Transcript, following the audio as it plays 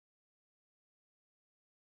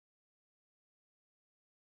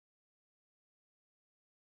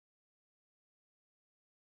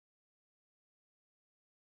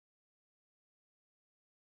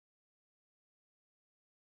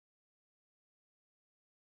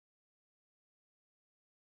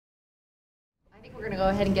I think we're going to go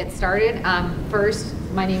ahead and get started. First,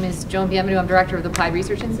 my name is Joan Bienvenu. I'm Director of the Applied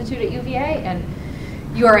Research Institute at UVA, and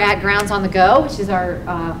you are at Grounds on the Go, which is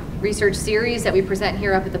our research series that we present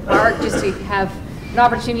here up at the park, just to have an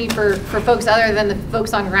opportunity for folks other than the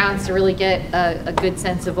folks on grounds to really get a good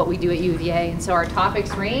sense of what we do at UVA. And so our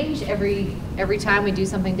topics range every time we do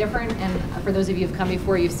something different, and for those of you who've come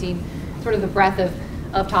before, you've seen sort of the breadth of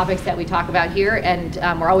topics that we talk about here, and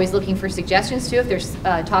we're always looking for suggestions too. If there's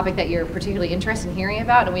a topic that you're particularly interested in hearing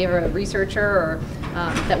about, and we have a researcher or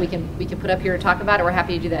that we can put up here to talk about it, we're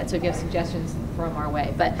happy to do that. So if you have suggestions, throw them our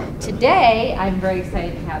way. But today, I'm very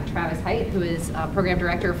excited to have Travis Hite, who is Program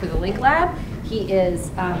Director for the Link Lab. He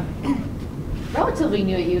is relatively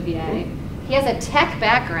new at UVA. He has a tech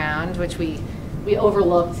background, which we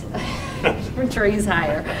overlooked from Trey's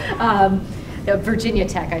hire. Virginia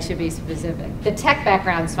Tech, I should be specific. The tech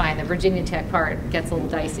background's fine, the Virginia Tech part gets a little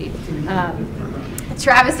dicey.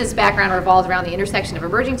 Travis's background revolves around the intersection of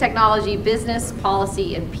emerging technology, business,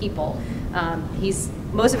 policy, and people.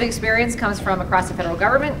 Most of his experience comes from across the federal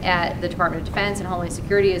government at the Department of Defense and Homeland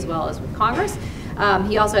Security, as well as with Congress.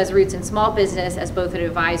 He also has roots in small business as both an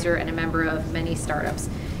advisor and a member of many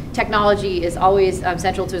startups. Technology is always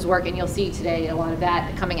central to his work, and you'll see today a lot of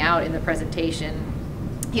that coming out in the presentation.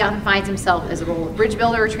 He often finds himself as a role of bridge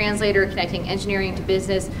builder, translator, connecting engineering to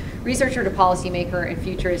business, researcher to policymaker, and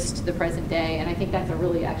futurist to the present day. And I think that's a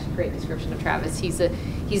really actually great description of Travis. He's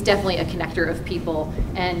definitely a connector of people,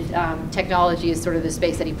 and technology is sort of the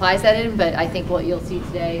space that he applies that in. But I think what you'll see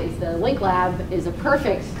today is the Link Lab is a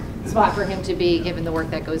perfect spot for him to be, given the work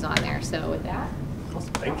that goes on there. So with that,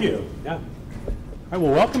 awesome. Thank you. Yeah. All right.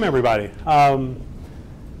 Well, welcome everybody.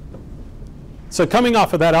 So coming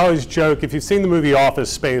off of that, I always joke, if you've seen the movie Office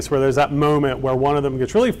Space, where there's that moment where one of them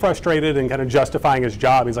gets really frustrated and kind of justifying his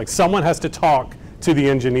job. He's like, someone has to talk to the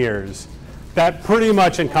engineers. That pretty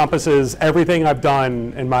much encompasses everything I've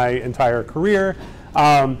done in my entire career.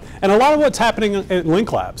 And a lot of what's happening at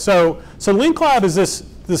Link Lab. So Link Lab is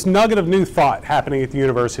this nugget of new thought happening at the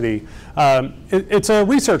university. It's a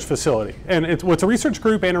research facility, and it's a research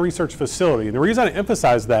group and a research facility. And the reason I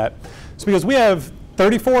emphasize that is because we have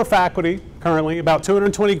 34 faculty currently, about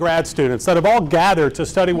 220 grad students that have all gathered to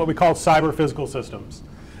study what we call cyber physical systems.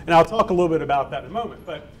 And I'll talk a little bit about that in a moment.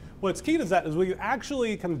 But what's key to that is we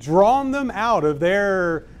actually kind of drawn them out of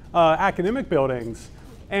their academic buildings,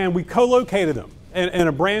 and we co-located them in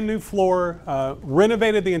a brand new floor,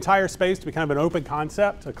 renovated the entire space to be kind of an open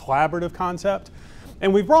concept, a collaborative concept.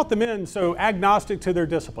 And we brought them in so agnostic to their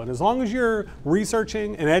discipline. As long as you're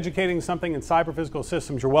researching and educating something in cyber physical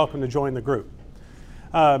systems, you're welcome to join the group.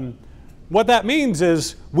 What that means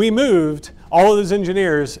is we moved all of those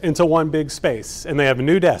engineers into one big space, and they have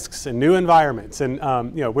new desks and new environments, and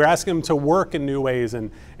we're asking them to work in new ways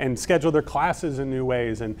and schedule their classes in new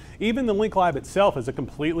ways. And even the Link Lab itself is a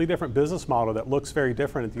completely different business model that looks very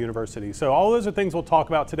different at the university. So all those are things we'll talk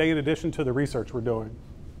about today in addition to the research we're doing.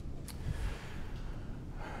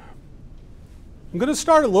 I'm going to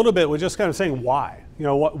start a little bit with just kind of saying why.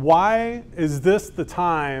 Why is this the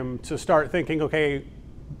time to start thinking, okay,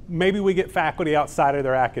 maybe we get faculty outside of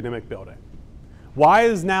their academic building? Why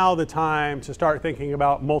is now the time to start thinking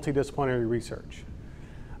about multidisciplinary research?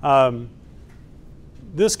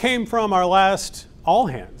 This came from our last all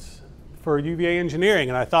hands for UVA engineering,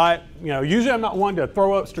 and I thought, usually I'm not one to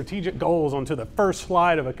throw up strategic goals onto the first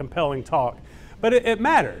slide of a compelling talk, but it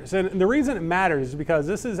matters. And the reason it matters is because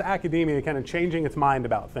this is academia kind of changing its mind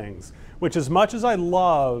about things, which, as much as I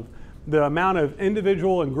love the amount of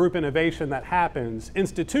individual and group innovation that happens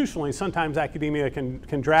institutionally, sometimes academia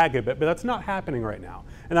can drag a bit, but that's not happening right now.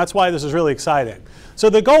 And that's why this is really exciting. So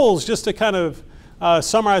the goals, just to kind of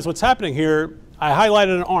summarize what's happening here, I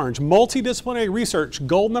highlighted in orange. Multidisciplinary research,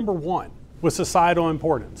 goal number 1 was societal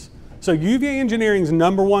importance. So UVA Engineering's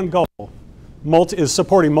number 1 goal is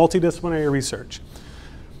supporting multidisciplinary research.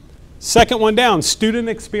 Second one down, student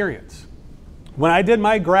experience. When I did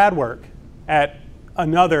my grad work at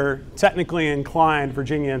another technically inclined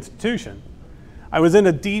Virginia institution, I was in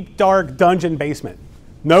a deep, dark dungeon basement.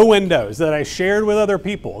 No windows that I shared with other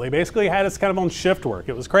people. They basically had us kind of on shift work.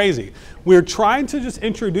 It was crazy. We were trying to just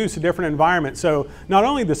introduce a different environment. So not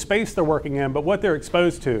only the space they're working in, but what they're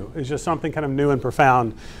exposed to is just something kind of new and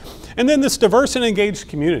profound. And then this diverse and engaged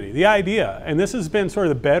community. The idea, and this has been sort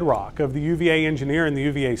of the bedrock of the UVA engineer and the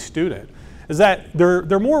UVA student, is that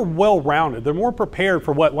they're more well-rounded. They're more prepared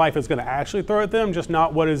for what life is going to actually throw at them, just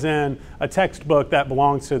not what is in a textbook that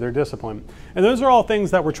belongs to their discipline. And those are all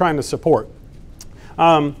things that we're trying to support.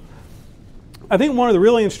 I think one of the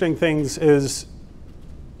really interesting things is,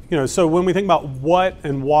 so when we think about what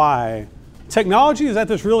and why, technology is at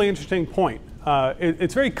this really interesting point.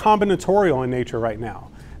 it's very combinatorial in nature right now.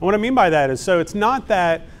 And what I mean by that is, so it's not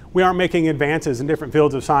that we aren't making advances in different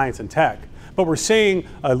fields of science and tech, but we're seeing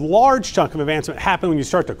a large chunk of advancement happen when you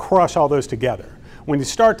start to crush all those together. When you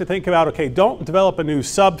start to think about, okay, don't develop a new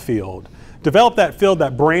subfield, develop that field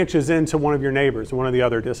that branches into one of your neighbors, one of the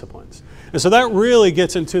other disciplines. And so that really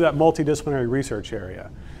gets into that multidisciplinary research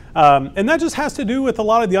area. And that just has to do with a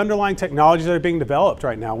lot of the underlying technologies that are being developed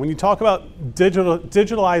right now. When you talk about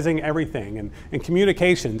digitalizing everything and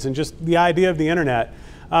communications and just the idea of the internet,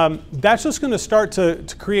 that's just going to start to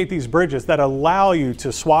create these bridges that allow you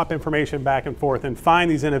to swap information back and forth and find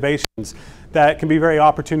these innovations that can be very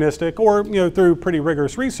opportunistic or through pretty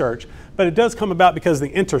rigorous research, but it does come about because of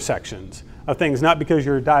the intersections of things, not because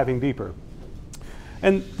you're diving deeper.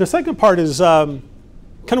 And the second part is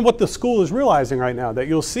kind of what the school is realizing right now, that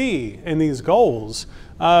you'll see in these goals,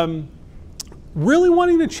 really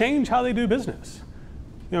wanting to change how they do business.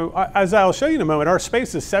 As I'll show you in a moment, our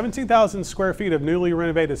space is 17,000 square feet of newly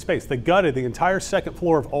renovated space. They gutted the entire second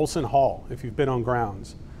floor of Olson Hall, if you've been on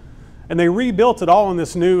grounds. And they rebuilt it all in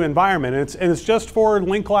this new environment, and it's just for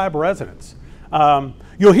Link Lab residents.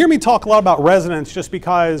 You'll hear me talk a lot about residents just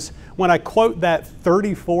because when I quote that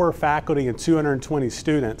 34 faculty and 220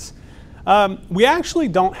 students, we actually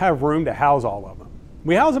don't have room to house all of them.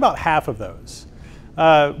 We house about half of those.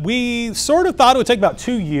 We sort of thought it would take about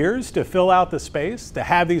 2 years to fill out the space, to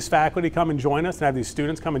have these faculty come and join us, and have these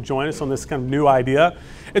students come and join us on this kind of new idea.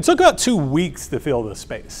 It took about 2 weeks to fill the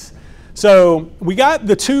space. So we got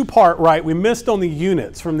the two part right. We missed on the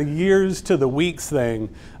units from the years to the weeks thing.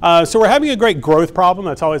 So we're having a great growth problem.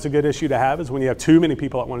 That's always a good issue to have, is when you have too many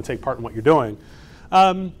people that want to take part in what you're doing.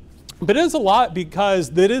 But it is a lot because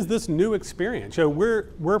it is this new experience.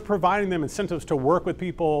 We're providing them incentives to work with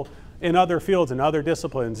people in other fields and other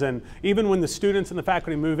disciplines. And even when the students and the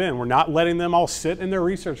faculty move in, we're not letting them all sit in their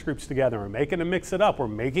research groups together. We're making them mix it up. We're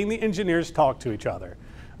making the engineers talk to each other.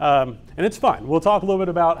 And it's fun. We'll talk a little bit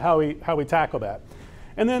about how we tackle that.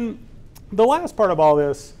 And then the last part of all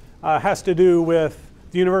this has to do with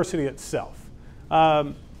the university itself.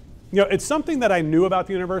 It's something that I knew about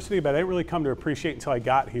the university, but I didn't really come to appreciate until I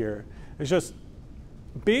got here. It's just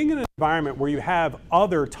being in an environment where you have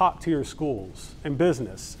other top-tier schools in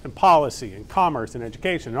business and policy and commerce and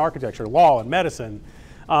education and architecture, law and medicine.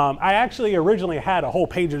 I actually originally had a whole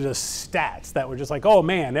page of just stats that were just like, oh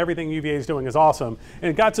man, everything UVA is doing is awesome. And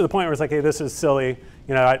it got to the point where it's like, hey, this is silly.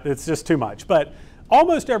 It's just too much. But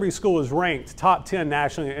almost every school is ranked top 10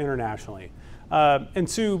 nationally and internationally. And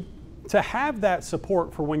to have that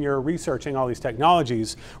support for when you're researching all these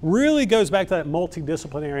technologies really goes back to that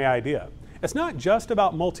multidisciplinary idea. It's not just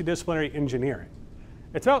about multidisciplinary engineering.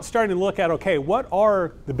 It's about starting to look at, okay, what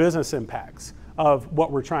are the business impacts of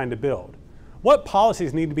what we're trying to build? What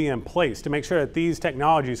policies need to be in place to make sure that these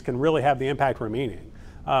technologies can really have the impact we're meaning?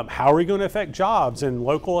 How are we going to affect jobs and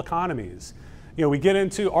local economies? We get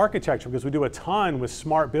into architecture because we do a ton with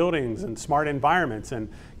smart buildings and smart environments, and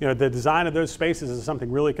the design of those spaces is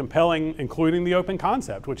something really compelling, including the open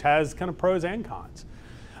concept, which has kind of pros and cons.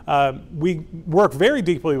 We work very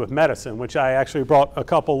deeply with medicine, which I actually brought a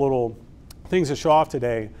couple little things to show off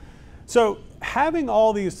today. So having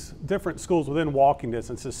all these different schools within walking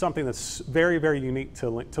distance is something that's very, very unique to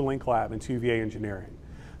Link Lab and to UVA engineering.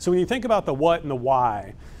 So when you think about the what and the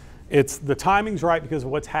why, it's the timing's right because of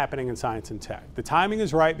what's happening in science and tech. The timing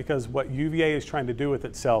is right because what UVA is trying to do with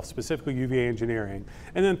itself, specifically UVA engineering.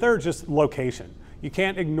 And then third, just location. You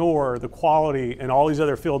can't ignore the quality and all these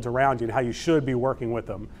other fields around you and how you should be working with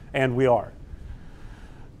them, and we are.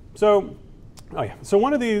 So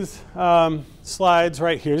one of these slides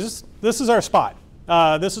right here, this is our spot.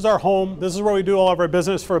 This is our home. This is where we do all of our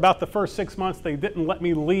business. For about the first 6 months, they didn't let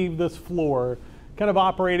me leave this floor, kind of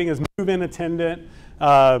operating as move-in attendant,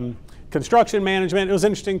 construction management. It was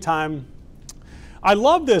an interesting time. I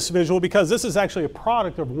love this visual because this is actually a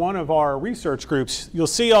product of one of our research groups. You'll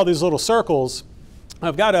see all these little circles.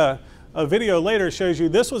 I've got a video later that shows you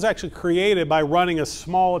this was actually created by running a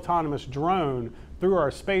small autonomous drone through our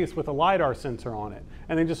space with a LiDAR sensor on it,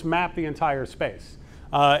 and then just map the entire space.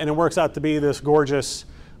 And it works out to be this gorgeous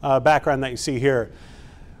background that you see here.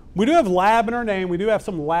 We do have lab in our name. We do have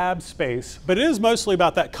some lab space, but it is mostly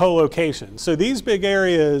about that co-location. So these big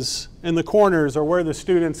areas in the corners are where the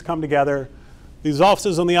students come together. These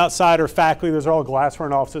offices on the outside are faculty. Those are all glass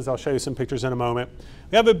front offices. I'll show you some pictures in a moment.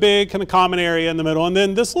 We have a big kind of common area in the middle, and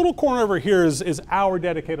then this little corner over here is our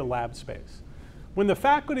dedicated lab space. When the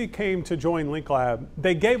faculty came to join Link Lab,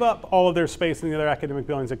 they gave up all of their space in the other academic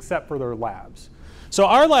buildings except for their labs. So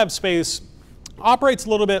our lab space operates a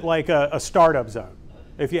little bit like a startup zone.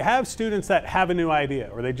 If you have students that have a new idea,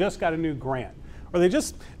 or they just got a new grant, or they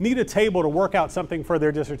just need a table to work out something for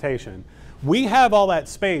their dissertation. We have all that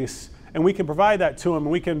space, and we can provide that to them,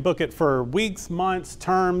 and we can book it for weeks, months,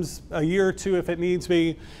 terms, a year or two if it needs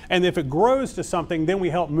be. And if it grows to something, then we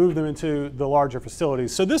help move them into the larger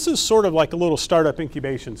facilities. So this is sort of like a little startup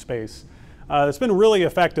incubation space. It's been really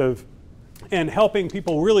effective in helping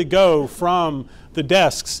people really go from the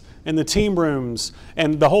desks and the team rooms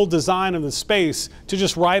and the whole design of the space to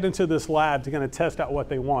just right into this lab to kind of test out what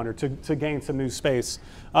they want, or to gain some new space.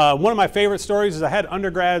 One of my favorite stories is I had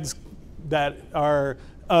undergrads that are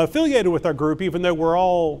affiliated with our group, even though we're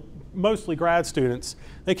all mostly grad students.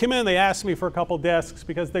 They came in and they asked me for a couple desks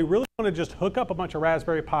because they really want to just hook up a bunch of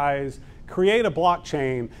Raspberry Pis, create a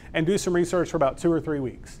blockchain, and do some research for about 2 or 3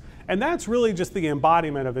 weeks. And that's really just the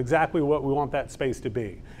embodiment of exactly what we want that space to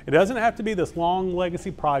be. It doesn't have to be this long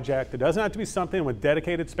legacy project. It doesn't have to be something with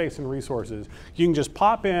dedicated space and resources. You can just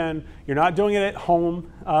pop in. You're not doing it at home.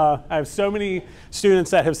 I have so many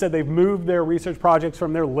students that have said they've moved their research projects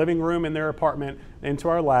from their living room in their apartment into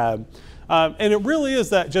our lab. And it really is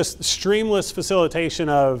that just streamless facilitation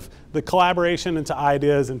of the collaboration into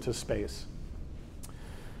ideas into space.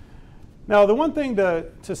 Now, the one thing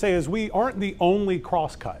to say is we aren't the only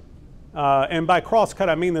crosscut. And by crosscut,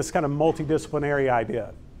 I mean this kind of multidisciplinary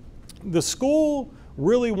idea. The school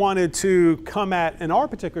really wanted to come at, in our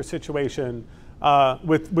particular situation,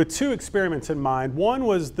 with 2 experiments in mind. One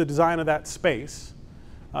was the design of that space,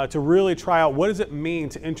 to really try out what does it mean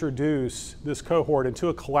to introduce this cohort into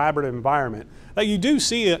a collaborative environment that you do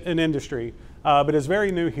see in industry, but is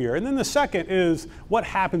very new here. And then the second is what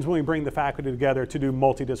happens when we bring the faculty together to do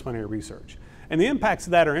multidisciplinary research. And the impacts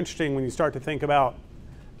of that are interesting when you start to think about,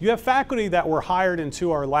 you have faculty that were hired into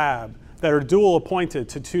our lab that are dual appointed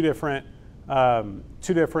to two different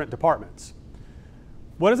departments.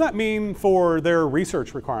 What does that mean for their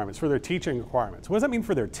research requirements, for their teaching requirements? What does that mean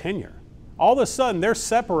for their tenure? All of a sudden, they're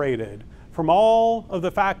separated from all of the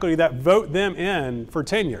faculty that vote them in for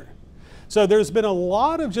tenure. So there's been a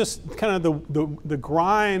lot of just kind of the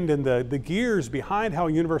grind and the gears behind how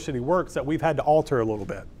a university works that we've had to alter a little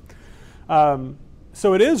bit.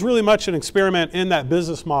 So it is really much an experiment in that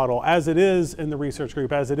business model, as it is in the research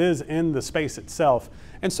group, as it is in the space itself.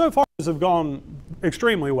 And so far, those have gone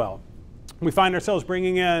extremely well. We find ourselves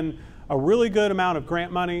bringing in a really good amount of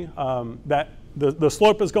grant money. That the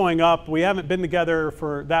slope is going up. We haven't been together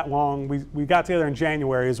for that long. We got together in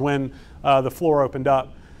January is when the floor opened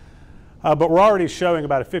up. But we're already showing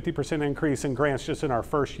about a 50% increase in grants just in our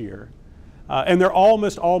first year. And they're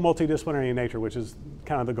almost all multidisciplinary in nature, which is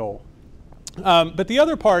kind of the goal. But the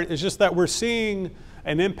other part is just that we're seeing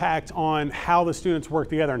an impact on how the students work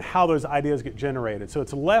together and how those ideas get generated. So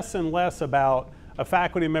it's less and less about a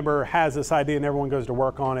faculty member has this idea and everyone goes to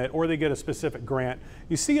work on it, or they get a specific grant.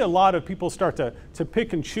 You see a lot of people start to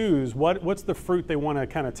pick and choose what's the fruit they want to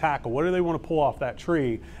kind of tackle, what do they want to pull off that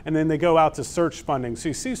tree, and then they go out to search funding. So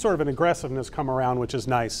you see sort of an aggressiveness come around, which is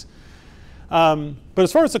nice. But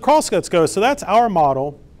as far as the crosscuts go, so that's our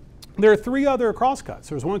model. There are 3 other crosscuts.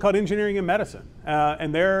 There's one called Engineering and Medicine,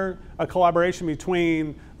 and they're a collaboration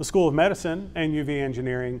between the School of Medicine and UVA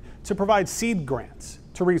Engineering to provide seed grants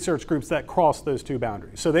to research groups that cross those 2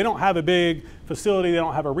 boundaries. So they don't have a big facility, they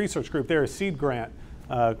don't have a research group, they're a seed grant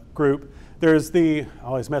group. There's the, I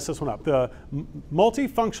always mess this one up, the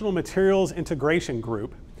Multifunctional Materials Integration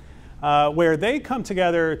Group, where they come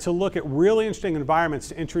together to look at really interesting environments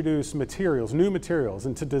to introduce materials, new materials,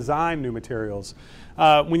 and to design new materials.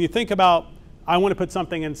 When you think about, I want to put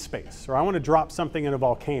something in space, or I want to drop something in a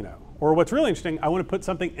volcano, or what's really interesting, I want to put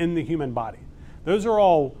something in the human body. Those are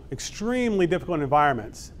all extremely difficult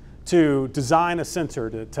environments to design a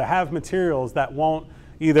sensor, to have materials that won't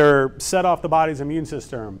either set off the body's immune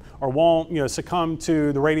system or won't succumb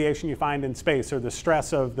to the radiation you find in space or the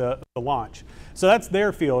stress of the launch. So that's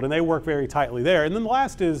their field, and they work very tightly there. And then the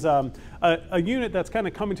last is a unit that's kind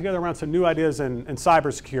of coming together around some new ideas in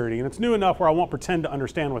cybersecurity. And it's new enough where I won't pretend to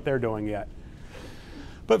understand what they're doing yet.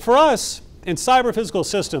 But for us, in cyber physical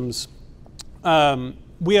systems,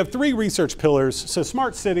 we have 3 research pillars. So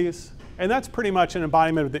smart cities, and that's pretty much an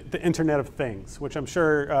embodiment of the Internet of Things, which I'm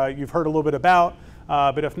sure you've heard a little bit about.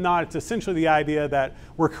 But if not, it's essentially the idea that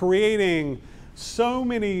we're creating so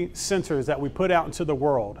many sensors that we put out into the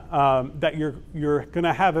world that you're going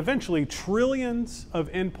to have eventually trillions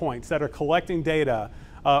of endpoints that are collecting data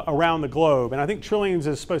around the globe. And I think trillions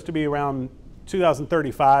is supposed to be around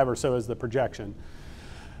 2035 or so is the projection.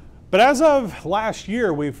 But as of last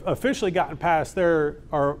year, we've officially gotten past, there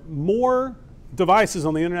are more devices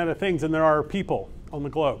on the Internet of Things than there are people on the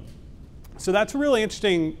globe. So that's a really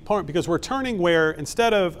interesting point because we're turning where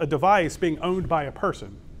instead of a device being owned by a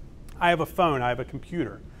person, I have a phone, I have a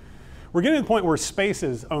computer. we're getting to the point where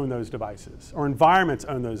spaces own those devices, or environments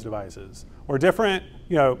own those devices, or different,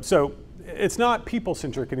 so it's not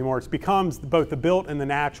people-centric anymore. It becomes both the built and the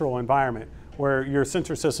natural environment where your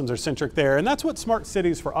sensor systems are centric there. And that's what smart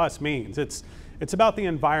cities for us means. It's about the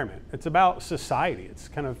environment. It's about society. It's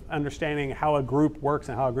kind of understanding how a group works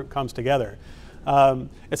and how a group comes together.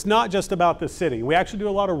 It's not just about the city. We actually do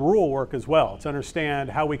a lot of rural work as well to understand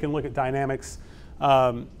how we can look at dynamics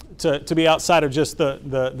to be outside of just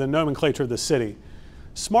the nomenclature of the city.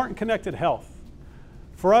 Smart and connected health.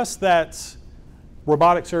 For us, that's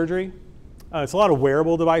robotic surgery. It's a lot of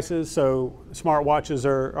wearable devices, so smartwatches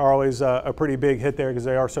are always a pretty big hit there because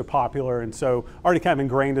they are so popular and so already kind of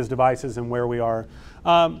ingrained as devices and where we are.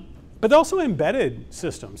 But also embedded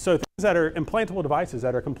systems, so things that are implantable devices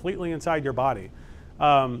that are completely inside your body.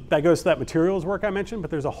 That goes to that materials work I mentioned,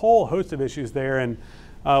 but there's a whole host of issues there, and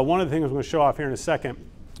one of the things I'm going to show off here in a second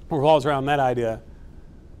revolves around that idea.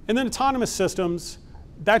 And then autonomous systems,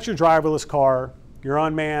 that's your driverless car, your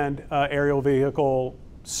unmanned aerial vehicle,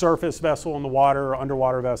 surface vessel in the water or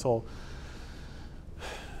underwater vessel.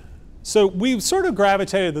 So we've sort of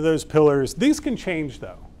gravitated to those pillars. These can change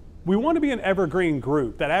though. We want to be an evergreen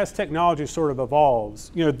group that as technology sort of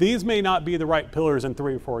evolves, these may not be the right pillars in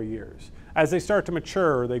 3 or 4 years. As they start to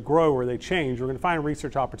mature, or they grow, or they change, we're going to find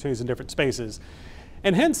research opportunities in different spaces.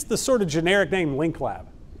 And hence the sort of generic name Link Lab.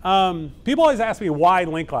 People always ask me why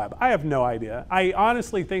Link Lab. I have no idea. I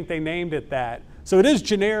honestly think they named it that. So it is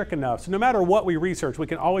generic enough. So no matter what we research, we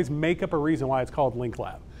can always make up a reason why it's called Link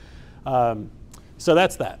Lab. So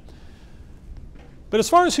that's that. But as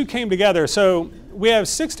far as who came together, so we have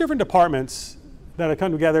 6 different departments that have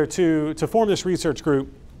come together to form this research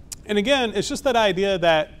group. And again, it's just that idea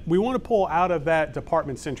that we want to pull out of that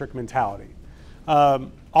department-centric mentality. All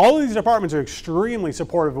of these departments are extremely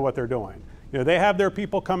supportive of what they're doing. They have their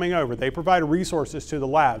people coming over. They provide resources to the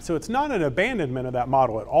lab. So it's not an abandonment of that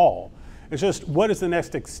model at all. It's just what is the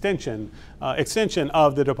next extension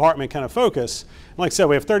of the department kind of focus. And like I said,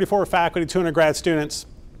 we have 34 faculty, 200 grad students.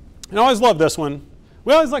 And I always love this one.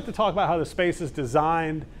 We always like to talk about how the space is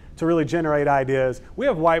designed to really generate ideas. We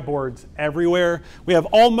have whiteboards everywhere. We have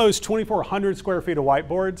almost 2,400 square feet of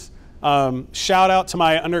whiteboards. Shout out to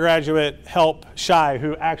my undergraduate help, Shai,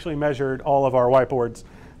 who actually measured all of our whiteboards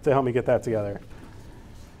to help me get that together.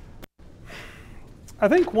 I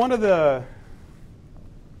think one of the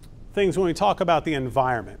things when we talk about the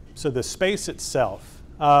environment, so the space itself,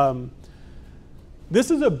 this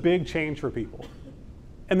is a big change for people.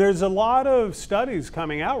 And there's a lot of studies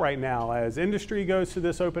coming out right now as industry goes to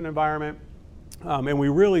this open environment, and we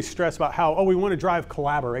really stress about how, we want to drive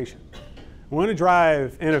collaboration. We want to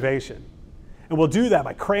drive innovation. And we'll do that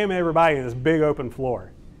by cramming everybody in this big open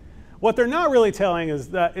floor. What they're not really telling is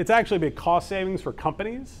that it's actually big cost savings for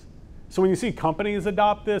companies. So when you see companies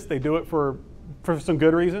adopt this, they do it for some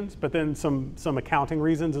good reasons, but then some accounting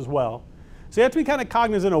reasons as well. So you have to be kind of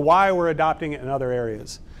cognizant of why we're adopting it in other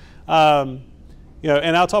areas. And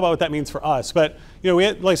I'll talk about what that means for us. But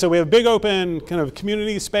like I said, we have big open kind of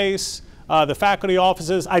community space. The faculty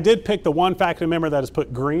offices. I did pick the one faculty member that has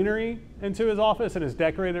put greenery into his office and has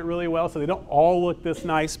decorated it really well, so they don't all look this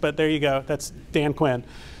nice. But there you go. That's Dan Quinn.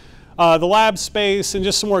 The lab space and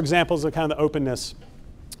just some more examples of kind of the openness.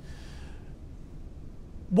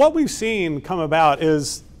 What we've seen come about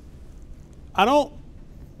is,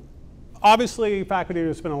 obviously faculty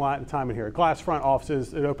who spend a lot of time in here. Glass front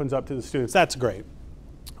offices, it opens up to the students. That's great.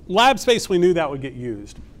 Lab space, we knew that would get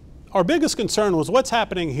used. Our biggest concern was what's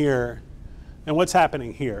happening here and what's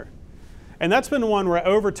happening here. And that's been one where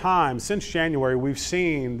over time, since January, we've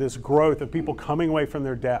seen this growth of people coming away from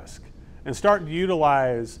their desk and starting to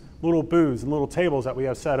utilize little booths and little tables that we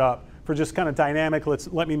have set up for just kind of dynamic,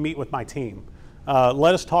 let me meet with my team.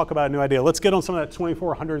 Let us talk about a new idea. Let's get on some of that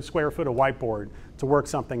 2,400 square foot of whiteboard to work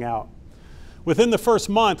something out. Within the first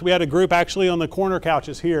month, we had a group actually on the corner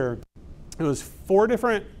couches here. It was 4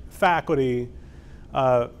 different faculty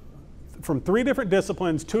from 3 different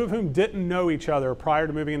disciplines, 2 of whom didn't know each other prior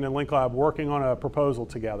to moving into Link Lab, working on a proposal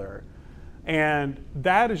together. And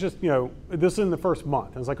that is just, this is in the first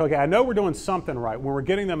month. It's like, okay, I know we're doing something right when we're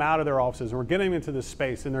getting them out of their offices and we're getting them into this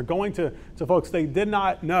space and they're going to folks they did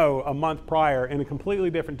not know a month prior in a completely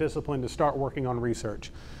different discipline to start working on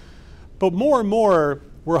research. But more and more,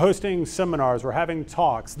 we're hosting seminars, we're having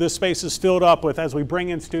talks. This space is filled up with, as we bring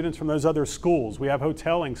in students from those other schools, we have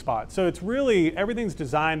hoteling spots. So it's really, everything's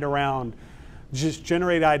designed around just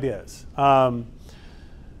generate ideas.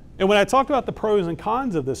 And when I talked about the pros and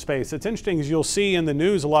cons of this space, it's interesting because you'll see in the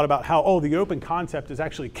news a lot about how, the open concept is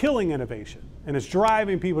actually killing innovation and it's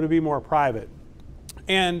driving people to be more private.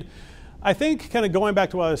 And I think kind of going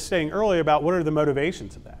back to what I was saying earlier about what are the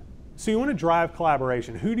motivations of that. So you want to drive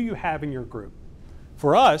collaboration. Who do you have in your group?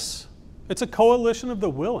 For us, it's a coalition of the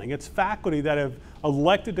willing. It's faculty that have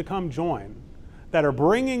elected to come join, that are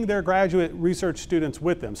bringing their graduate research students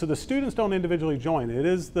with them. So the students don't individually join. It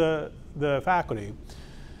is the faculty.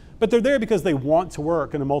 But they're there because they want to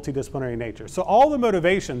work in a multidisciplinary nature. So all the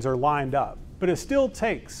motivations are lined up, but it still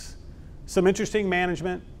takes some interesting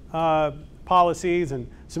management policies and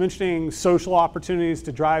some interesting social opportunities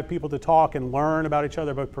to drive people to talk and learn about each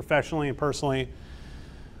other both professionally and personally.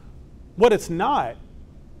 What it's not,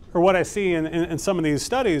 or what I see in some of these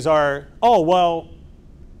studies are, oh, well,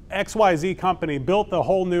 XYZ company built the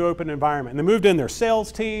whole new open environment. And they moved in their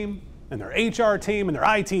sales team and their HR team and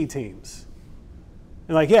their IT teams.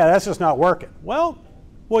 And like, yeah, that's just not working. Well,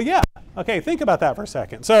 yeah. Okay, think about that for a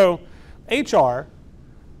second. So HR,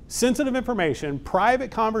 sensitive information,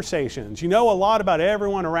 private conversations. You know a lot about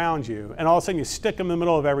everyone around you, and all of a sudden you stick them in the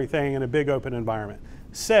middle of everything in a big open environment.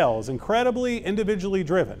 Sales, incredibly individually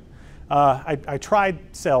driven. I tried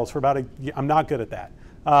sales for about a year. I'm not good at that.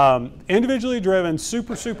 Individually driven,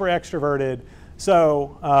 super extroverted.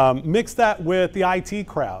 So mix that with the IT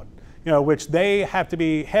crowd, which they have to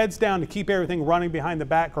be heads down to keep everything running behind the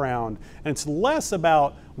background. And it's less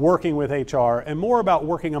about working with HR and more about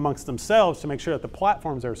working amongst themselves to make sure that the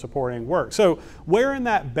platforms they're supporting work. So wherein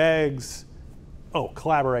that begs,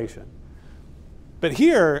 collaboration. But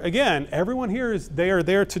here, again, everyone here they are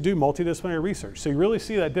there to do multidisciplinary research. So you really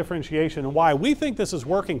see that differentiation and why we think this is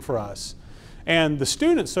working for us. And the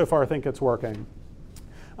students so far think it's working.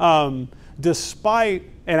 Despite,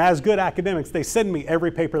 and as good academics, they send me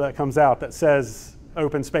every paper that comes out that says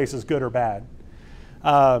open space is good or bad.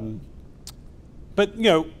 But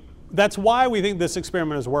that's why we think this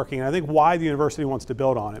experiment is working, and I think why the university wants to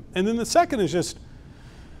build on it. And then the second is just,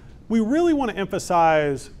 we really want to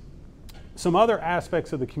emphasize some other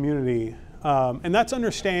aspects of the community, and that's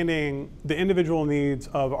understanding the individual needs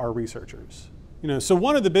of our researchers. So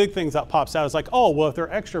one of the big things that pops out is like, oh, well, if they're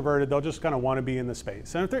extroverted, they'll just kind of want to be in the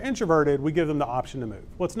space. And if they're introverted, we give them the option to move.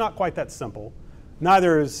 Well, it's not quite that simple.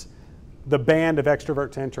 Neither is the band of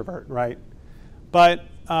extrovert to introvert, right? But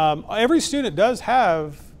every student does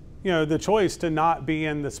have, the choice to not be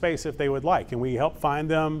in the space if they would like. And we help find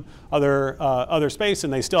them other space,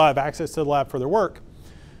 and they still have access to the lab for their work.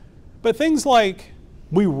 But things like,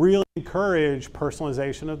 we really encourage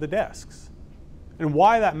personalization of the desks. And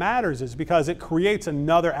why that matters is because it creates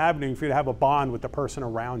another avenue for you to have a bond with the person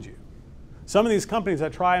around you. Some of these companies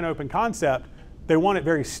that try an open concept, they want it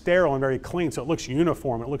very sterile and very clean, so it looks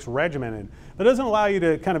uniform, it looks regimented. That doesn't allow you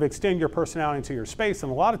to kind of extend your personality into your space,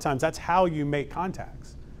 and a lot of times that's how you make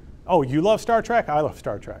contacts. Oh, you love Star Trek? I love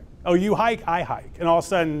Star Trek. Oh, you hike? I hike. And all of a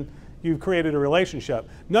sudden, you've created a relationship.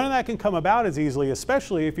 None of that can come about as easily,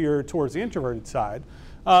 especially if you're towards the introverted side,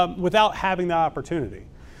 without having that opportunity.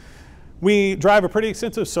 We drive a pretty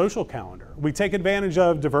extensive social calendar. We take advantage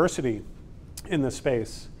of diversity in the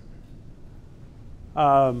space.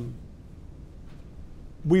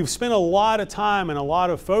 We've spent a lot of time and a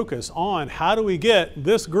lot of focus on how do we get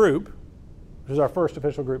this group, which is our first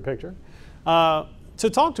official group picture, to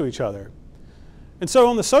talk to each other. And so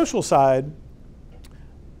on the social side,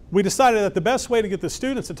 we decided that the best way to get the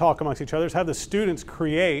students to talk amongst each other is have the students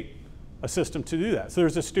create a system to do that. So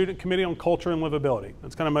there's a student committee on culture and livability.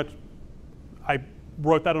 That's kind of much, I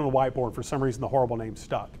wrote that on a whiteboard. For some reason, the horrible name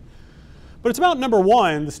stuck. But it's about, number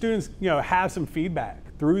one, the students have some feedback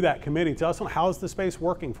through that committee to us on how is the space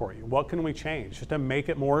working for you? What can we change just to make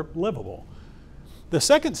it more livable? The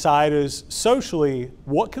second side is socially,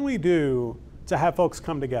 what can we do to have folks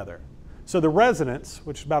come together? So the residents,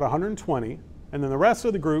 which is about 120, and then the rest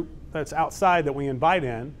of the group that's outside that we invite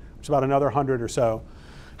in, which is about another 100 or so,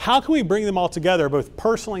 how can we bring them all together both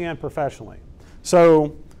personally and professionally?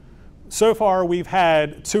 So far we've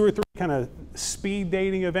had 2 or 3 kind of speed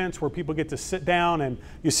dating events where people get to sit down, and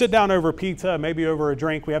you sit down over pizza, maybe over a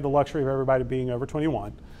drink. We have the luxury of everybody being over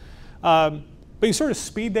 21. But you sort of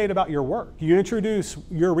speed date about your work. You introduce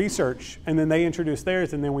your research, and then they introduce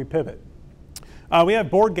theirs, and then we pivot. We have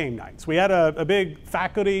board game nights. We had a big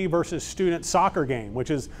faculty versus student soccer game, which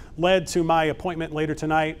has led to my appointment later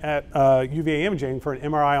tonight at UVA Imaging for an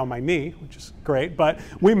MRI on my knee, which is great. But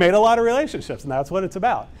we made a lot of relationships, and that's what it's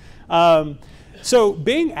about. So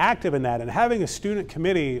being active in that and having a student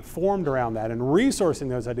committee formed around that and resourcing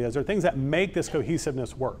those ideas are things that make this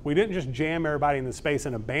cohesiveness work. We didn't just jam everybody in the space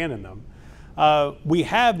and abandon them. We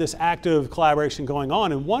have this active collaboration going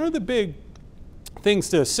on, and one of the big things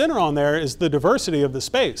to center on there is the diversity of the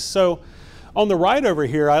space. So on the right over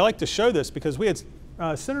here, I like to show this because we had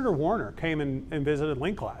Senator Warner came and visited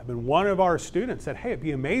Link Lab, and one of our students said, hey, it'd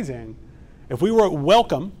be amazing if we wrote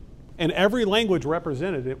welcome and every language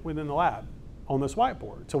represented it within the lab on this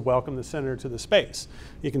whiteboard to welcome the senator to the space.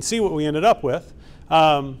 You can see what we ended up with.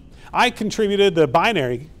 I contributed the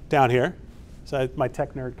binary down here, so my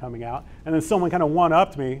tech nerd coming out, and then someone kind of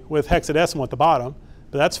one-upped me with hexadecimal at the bottom,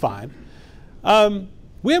 but that's fine.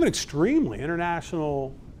 We have an extremely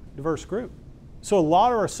international, diverse group. So a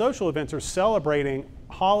lot of our social events are celebrating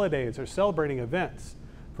holidays or celebrating events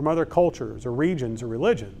from other cultures or regions or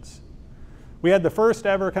religions. We had the first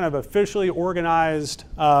ever kind of officially organized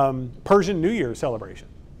Persian New Year celebration,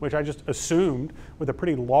 which I just assumed with a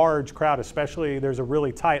pretty large crowd, especially there's a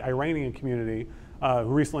really tight Iranian community who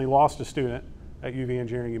recently lost a student at UVA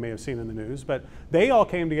Engineering, you may have seen in the news, but they all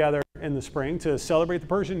came together in the spring to celebrate the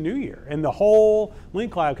Persian New Year. And the whole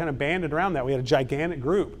Link Lab kind of banded around that. We had a gigantic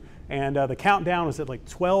group. And the countdown was at like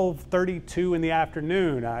 12:32 in the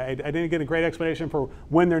afternoon. I didn't get a great explanation for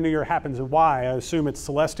when their New Year happens and why. I assume it's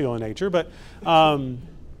celestial in nature, but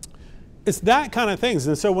it's that kind of things.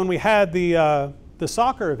 And so when we had the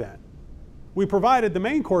soccer event, we provided the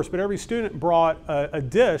main course, but every student brought a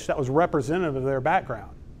dish that was representative of their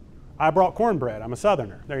background. I brought cornbread. I'm a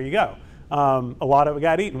Southerner. There you go. A lot of it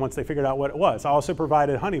got eaten once they figured out what it was. I also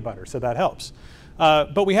provided honey butter, so that helps.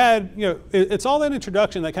 But we had, it's all that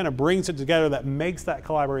introduction that kind of brings it together that makes that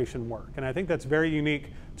collaboration work. And I think that's very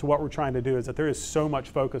unique to what we're trying to do, is that there is so much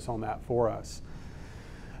focus on that for us.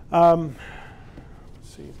 Let's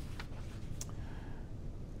see.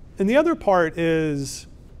 And the other part is,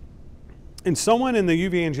 and someone in the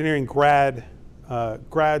UVA Engineering grad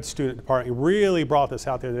student department really brought this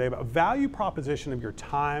out there today about value proposition of your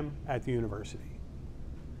time at the university.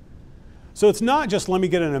 So it's not just let me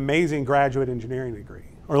get an amazing graduate engineering degree,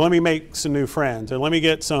 or let me make some new friends, or let me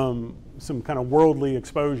get some kind of worldly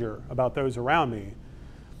exposure about those around me.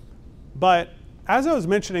 But as I was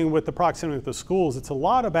mentioning with the proximity with the schools, it's a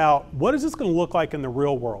lot about what is this going to look like in the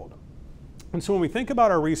real world. And so when we think about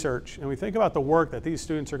our research and we think about the work that these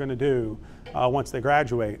students are going to do once they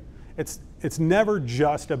graduate, it's never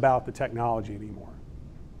just about the technology anymore.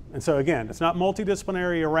 And so again, it's not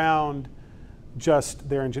multidisciplinary around just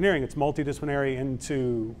their engineering. It's multidisciplinary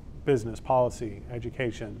into business, policy,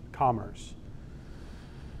 education, commerce.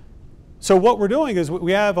 So what we're doing is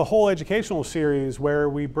we have a whole educational series where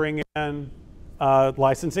we bring in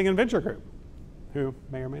licensing and venture group, who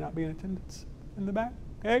may or may not be in attendance in the back.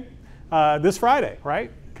 Okay, this Friday, right?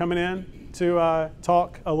 Coming in to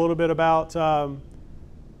talk a little bit about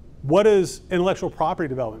what does intellectual property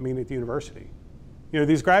development mean at the university.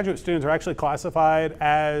 These graduate students are actually classified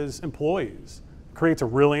as employees. It creates a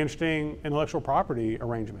really interesting intellectual property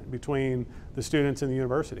arrangement between the students and the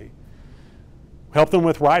university. We help them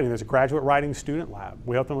with writing. There's a graduate writing student lab.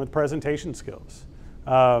 We help them with presentation skills.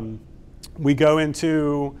 We go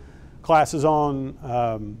into classes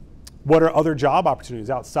on what are other job opportunities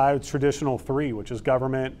outside of traditional 3, which is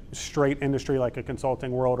government, straight industry like a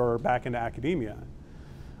consulting world, or back into academia.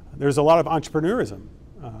 There's a lot of entrepreneurism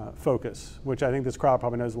focus, which I think this crowd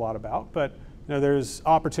probably knows a lot about, but there's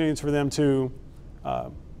opportunities for them to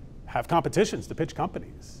have competitions, to pitch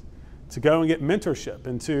companies, to go and get mentorship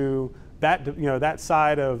into that, that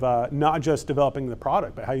side of not just developing the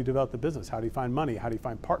product, but how you develop the business, how do you find money, how do you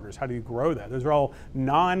find partners, how do you grow that? Those are all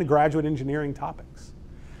non-graduate engineering topics.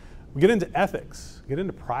 We get into ethics, get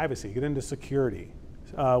into privacy, get into security.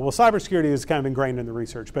 Well, cybersecurity is kind of ingrained in the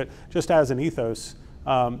research, but just as an ethos,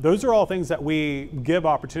 those are all things that we give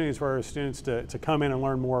opportunities for our students to come in and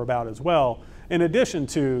learn more about as well, in addition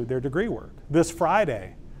to their degree work. This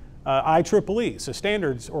Friday, IEEE, so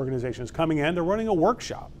standards organization, is coming in. They're running a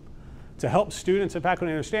workshop to help students and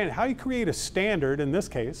faculty understand how you create a standard, in this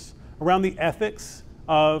case, around the ethics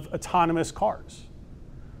of autonomous cars.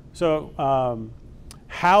 So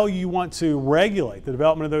how you want to regulate the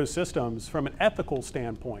development of those systems from an ethical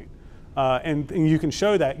standpoint. And you can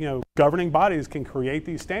show that governing bodies can create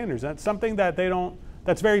these standards. That's something that they don't,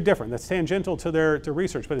 that's very different. That's tangential to their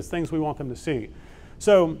research, but it's things we want them to see.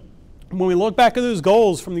 So when we look back at those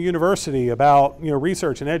goals from the university about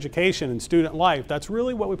research and education and student life, that's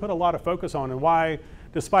really what we put a lot of focus on, and why,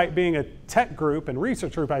 despite being a tech group and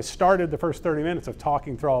research group, I started the first 30 minutes of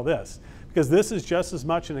talking through all this, because this is just as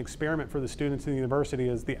much an experiment for the students in the university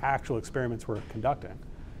as the actual experiments we're conducting.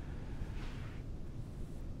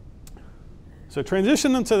 So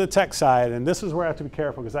transition them to the tech side, and this is where I have to be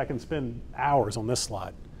careful because I can spend hours on this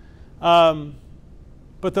slide.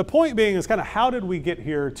 But the point being is kind of how did we get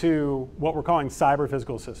here to what we're calling cyber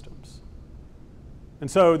physical systems? And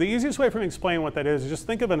so the easiest way for me to explain what that is just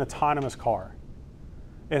think of an autonomous car.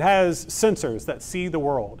 It has sensors that see the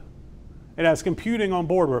world. It has computing on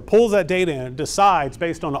board where it pulls that data in, decides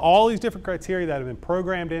based on all these different criteria that have been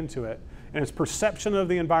programmed into it, and its perception of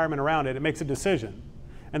the environment around it, it makes a decision.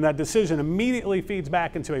 And that decision immediately feeds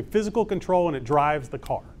back into a physical control and it drives the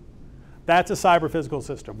car. That's a cyber-physical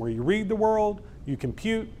system where you read the world, you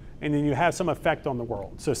compute, and then you have some effect on the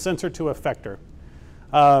world. So sensor to effector.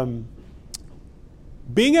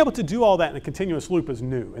 Being able to do all that in a continuous loop is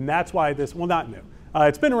new, and that's why this, well, not new.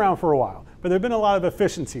 It's been around for a while, but there have been a lot of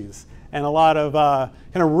efficiencies and a lot of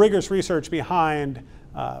kind of rigorous research behind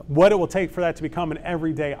what it will take for that to become an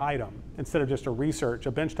everyday item instead of just a research,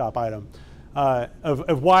 a benchtop item,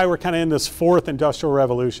 of why we're kind of in this fourth industrial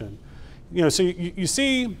revolution. You know, so you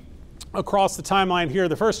see across the timeline here,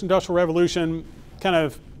 the first industrial revolution kind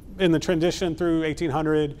of in the transition through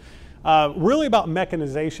 1800, really about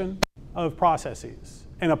mechanization of processes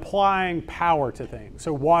and applying power to things.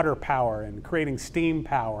 So water power and creating steam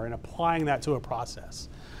power and applying that to a process.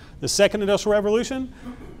 The second industrial revolution,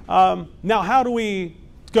 now how do we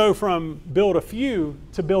go from build a few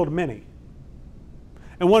to build many?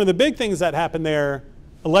 And one of the big things that happened there,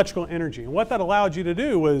 electrical energy. And what that allowed you to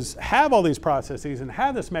do was have all these processes and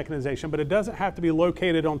have this mechanization, but it doesn't have to be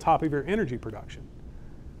located on top of your energy production.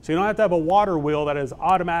 So you don't have to have a water wheel that is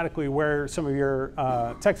automatically where some of your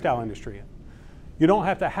textile industry is. You don't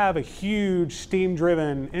have to have a huge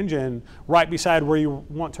steam-driven engine right beside where you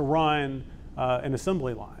want to run an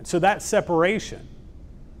assembly line. So that separation,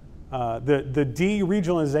 the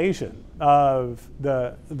deregionalization of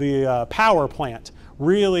the power plant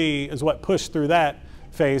really is what pushed through that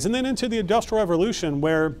phase. And then into the Industrial Revolution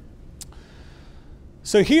where,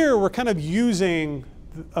 so here we're kind of using,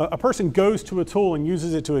 a person goes to a tool and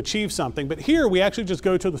uses it to achieve something, but here we actually just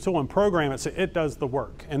go to the tool and program it so it does the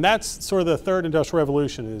work. And that's sort of the third industrial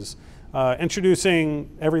revolution, is introducing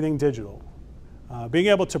everything digital. Being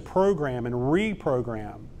able to program and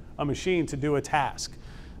reprogram a machine to do a task.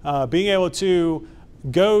 Being able to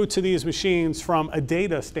go to these machines from a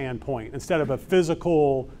data standpoint instead of a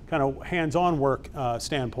physical kind of hands-on work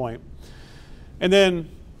standpoint. And then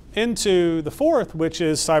into the fourth, which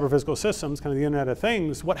is cyber-physical systems, kind of the Internet of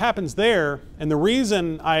Things. What happens there, and the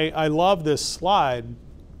reason I love this slide,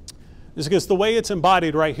 is because the way it's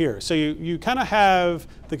embodied right here. So you kind of have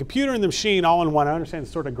the computer and the machine all in one. I understand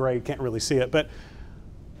it's sort of gray, can't really see it, but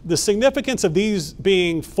the significance of these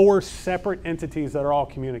being four separate entities that are all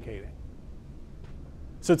communicating.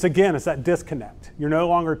 So it's, again, it's that disconnect. You're no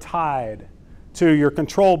longer tied to your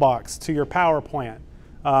control box, to your power plant,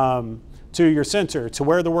 to your sensor, to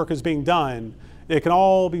where the work is being done. It can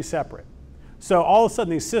all be separate. So all of a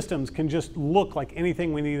sudden these systems can just look like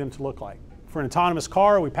anything we need them to look like. For an autonomous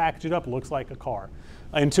car, we package it up, it looks like a car.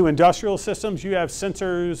 Into industrial systems, you have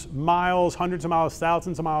sensors miles, hundreds of miles,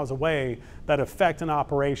 thousands of miles away that affect an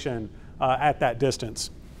operation at that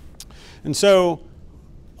distance. And so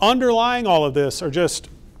underlying all of this are just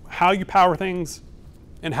how you power things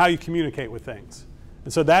and how you communicate with things.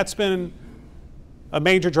 And so that's been a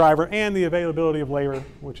major driver, and the availability of labor,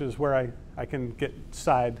 which is where I can get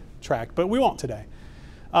sidetracked, but we won't today.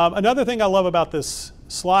 Another thing I love about this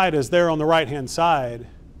slide is there on the right-hand side,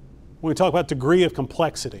 when we talk about degree of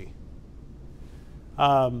complexity.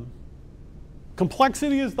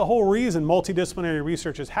 Complexity is the whole reason multidisciplinary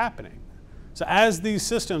research is happening. So as these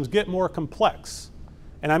systems get more complex,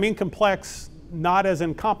 and I mean complex not as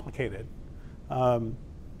in complicated,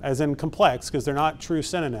 as in complex, because they're not true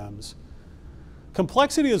synonyms.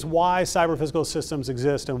 Complexity is why cyber-physical systems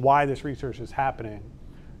exist and why this research is happening.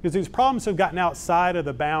 Because these problems have gotten outside of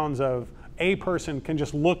the bounds of a person can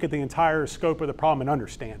just look at the entire scope of the problem and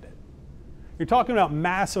understand it. You're talking about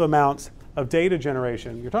massive amounts of data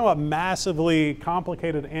generation. You're talking about massively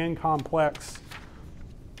complicated and complex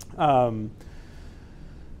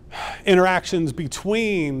interactions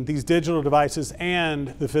between these digital devices and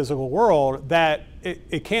the physical world that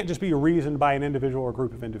it can't just be reasoned by an individual or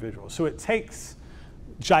group of individuals. So it takes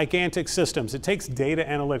gigantic systems. It takes data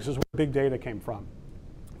analytics. This is where big data came from.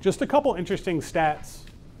 Just a couple interesting stats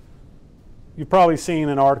you've probably seen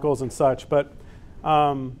in articles and such, but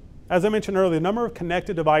as I mentioned earlier, the number of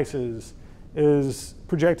connected devices is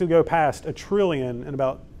projected to go past 1 trillion in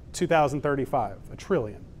about 2035, 1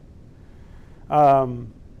 trillion.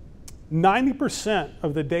 90%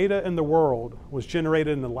 of the data in the world was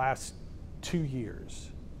generated in the last 2 years.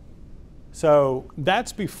 So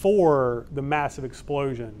that's before the massive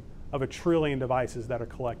explosion of 1 trillion devices that are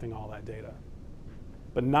collecting all that data.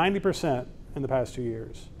 But 90% in the past 2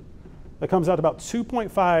 years. That comes out to about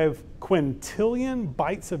 2.5 quintillion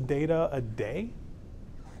bytes of data a day.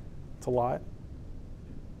 It's a lot.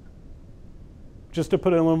 Just to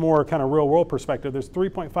put it in a little more kind of real world perspective, there's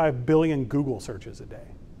 3.5 billion Google searches a day.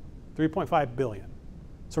 3.5 billion.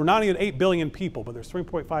 So we're not even at 8 billion people, but there's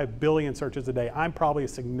 3.5 billion searches a day. I'm probably a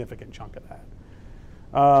significant chunk of that.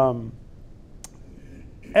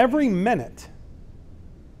 Every minute,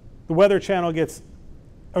 the Weather Channel gets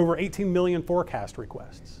over 18 million forecast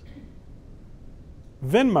requests.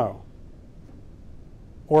 Venmo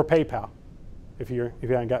or PayPal, if you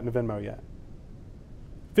haven't gotten to Venmo yet.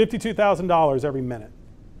 $52,000 every minute.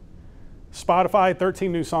 Spotify, 13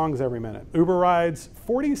 new songs every minute. Uber rides,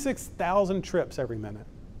 46,000 trips every minute.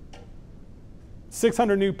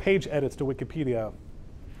 600 new page edits to Wikipedia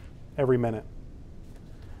every minute.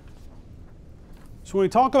 So when we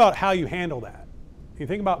talk about how you handle that, you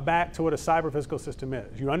think about back to what a cyber-physical system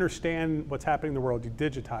is. You understand what's happening in the world, you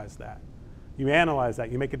digitize that. You analyze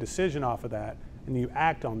that, you make a decision off of that, and you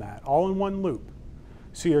act on that, all in one loop.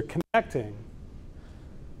 So you're connecting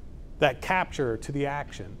that capture to the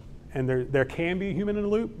action. And there can be a human in the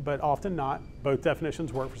loop, but often not. Both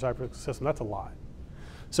definitions work for cyber-physical systems. That's a lot.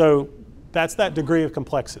 So that's that degree of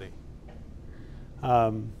complexity.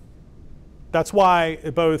 That's why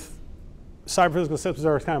both cyber-physical systems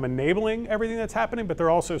are kind of enabling everything that's happening, but they're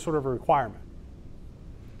also sort of a requirement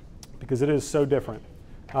because it is so different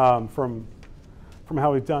from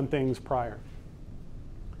how we've done things prior.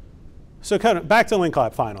 So kind of back to Link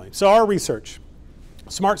Lab finally. So our research,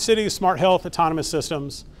 smart cities, smart health, autonomous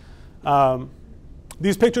systems.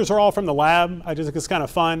 These pictures are all from the lab. I just think it's kind of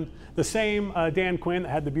fun. The same Dan Quinn that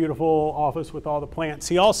had the beautiful office with all the plants.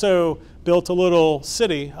 He also built a little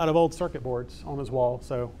city out of old circuit boards on his wall,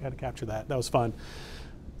 so we had to capture that. That was fun.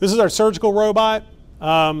 This is our surgical robot.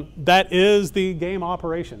 That is the game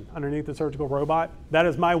operation underneath the surgical robot. That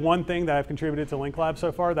is my one thing that I've contributed to Link Lab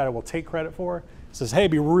so far that I will take credit for. It says, hey,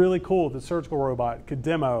 it'd be really cool if the surgical robot could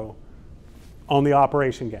demo on the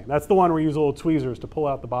operation game. That's the one where you use little tweezers to pull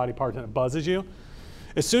out the body parts and it buzzes you.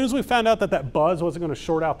 As soon as we found out that that buzz wasn't going to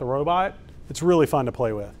short out the robot, it's really fun to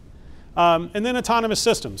play with. And then autonomous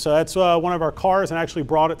systems. So that's one of our cars, and I actually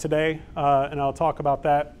brought it today, and I'll talk about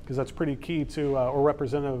that because that's pretty key to or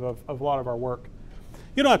representative of a lot of our work.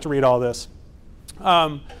 You don't have to read all this.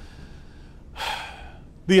 The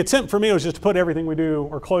attempt for me was just to put everything we do,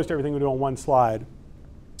 or close to everything we do, on one slide.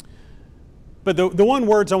 But the one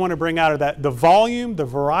words I want to bring out are that the volume, the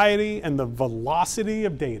variety, and the velocity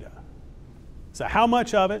of data. So how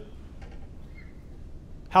much of it,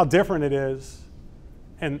 how different it is,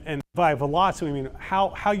 and by velocity, I mean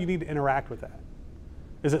how you need to interact with that.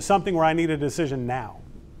 Is it something where I need a decision now?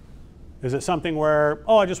 Is it something where,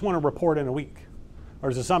 oh, I just want to report in a week? Or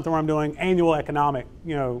is it something where I'm doing annual economic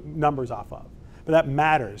numbers off of? But that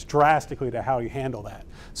matters drastically to how you handle that.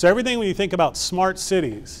 So everything when you think about smart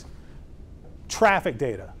cities, traffic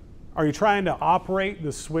data, are you trying to operate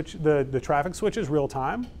the traffic switches real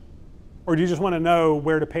time? Or do you just want to know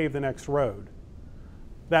where to pave the next road?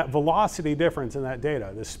 That velocity difference in that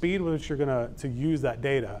data, the speed with which you're going to use that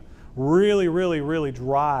data, really, really, really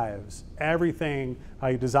drives everything how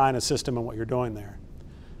you design a system and what you're doing there.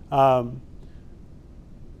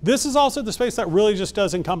 This is also the space that really just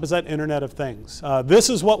does encompass that Internet of Things. This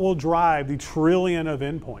is what will drive the trillion of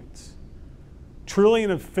endpoints,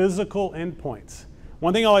 trillion of physical endpoints.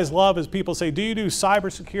 One thing I always love is people say, do you do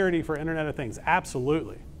cybersecurity for Internet of Things?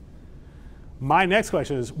 Absolutely. My next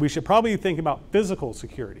question is, we should probably think about physical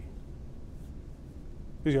security.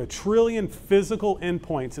 Because you have a trillion physical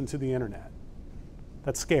endpoints into the internet.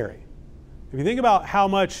 That's scary. If you think about how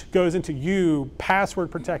much goes into you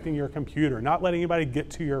password protecting your computer, not letting anybody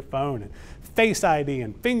get to your phone, and Face ID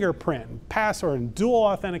and fingerprint and password and dual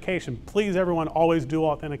authentication. Please, everyone, always dual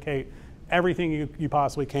authenticate everything you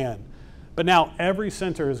possibly can. But now every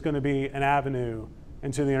center is going to be an avenue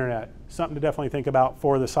into the internet. Something to definitely think about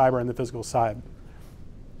for the cyber and the physical side.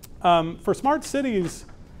 For smart cities,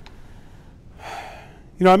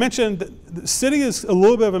 I mentioned the city is a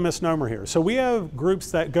little bit of a misnomer here. So we have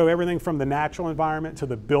groups that go everything from the natural environment to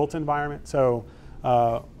the built environment. So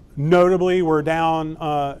notably, we're down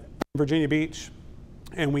in Virginia Beach,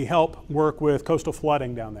 and we help work with coastal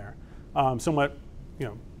flooding down there. Somewhat,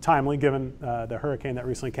 timely given the hurricane that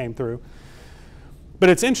recently came through. But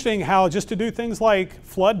it's interesting how just to do things like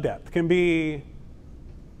flood depth can be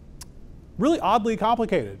really oddly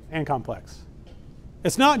complicated and complex.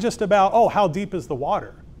 It's not just about, oh, how deep is the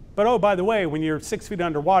water? But oh, by the way, when you're 6 feet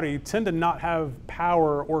underwater, you tend to not have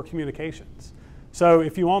power or communications. So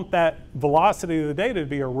if you want that velocity of the data to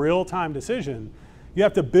be a real-time decision, you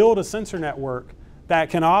have to build a sensor network that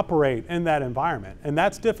can operate in that environment. And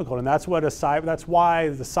that's difficult, and that's why the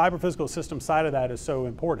cyber-physical system side of that is so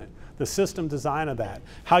important. The system design of that,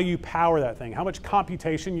 how you power that thing, how much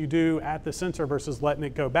computation you do at the sensor versus letting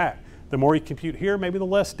it go back. The more you compute here, maybe the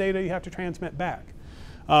less data you have to transmit back.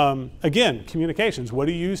 Again, communications. What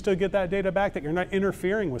do you use to get that data back that you're not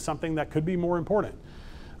interfering with something that could be more important?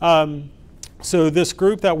 So this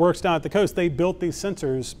group that works down at the coast, they built these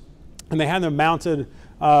sensors and they had them mounted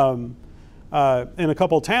in a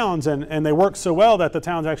couple towns, and they worked so well that the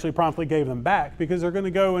towns actually promptly gave them back because they're going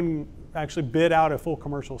to go and actually bid out a full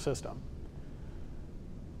commercial system.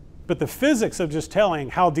 But the physics of just telling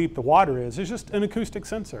how deep the water is just an acoustic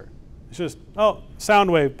sensor. It's just, oh,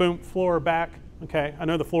 sound wave, boom, floor back. Okay, I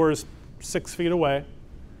know the floor is 6 feet away.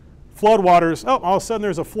 Flood waters, oh, all of a sudden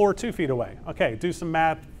there's a floor 2 feet away. Okay, do some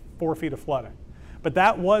math, 4 feet of flooding. But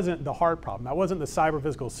that wasn't the hard problem. That wasn't the cyber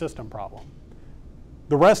physical system problem.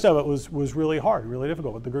 The rest of it was really hard, really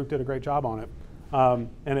difficult, but the group did a great job on it,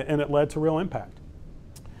 and it led to real impact.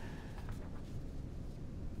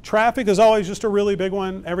 Traffic is always just a really big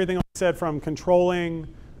one. Everything I said, from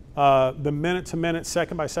controlling the minute-to-minute,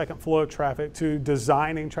 second-by-second flow of traffic, to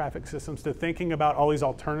designing traffic systems, to thinking about all these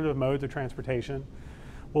alternative modes of transportation.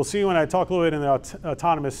 We'll see when I talk a little bit in the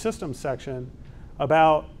autonomous systems section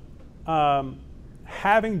about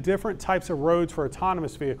having different types of roads for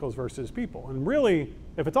autonomous vehicles versus people. And really,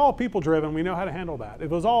 if it's all people-driven, we know how to handle that. If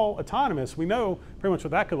it was all autonomous, we know pretty much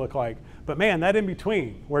what that could look like. But man, that in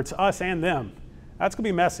between, where it's us and them, that's going to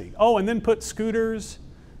be messy. Oh, and then put scooters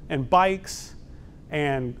and bikes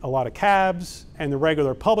and a lot of cabs and the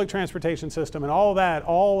regular public transportation system and all of that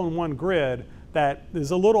all in one grid that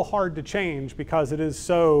is a little hard to change because it is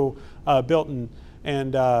so built in,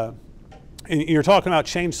 and you're talking about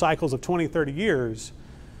change cycles of 20, 30 years.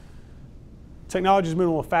 Technology is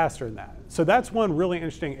moving a little faster than that. So that's one really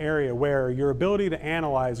interesting area where your ability to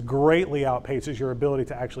analyze greatly outpaces your ability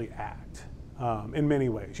to actually act in many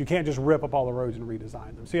ways. You can't just rip up all the roads and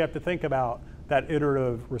redesign them. So you have to think about that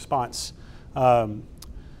iterative response. So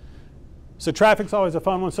traffic's always a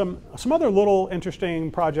fun one. Some other little interesting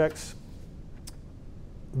projects.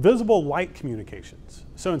 Visible light communications.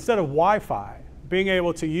 So instead of Wi-Fi, being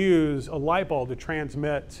able to use a light bulb to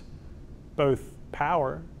transmit both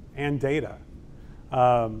power and data.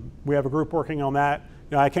 We have a group working on that.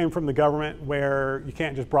 You know, I came from the government where you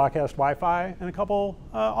can't just broadcast Wi-Fi in a couple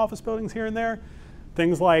office buildings here and there.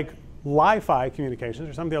 Things like Li-Fi communications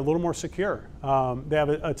are something a little more secure. They have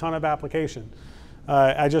a ton of application.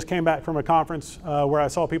 I just came back from a conference where I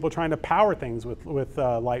saw people trying to power things with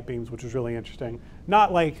light beams, which was really interesting.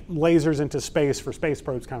 Not like lasers into space for space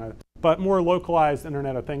probes kind of, but more localized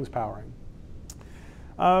Internet of Things powering.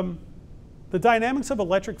 The dynamics of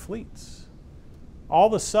electric fleets. All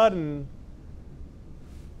of a sudden,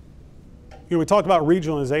 you know, we talked about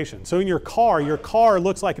regionalization. So in your car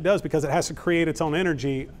looks like it does because it has to create its own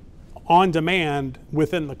energy on demand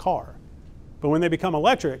within the car. But when they become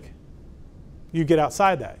electric, you get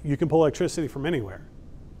outside that. You can pull electricity from anywhere.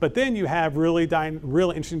 But then you have really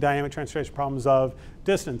interesting dynamic transportation problems of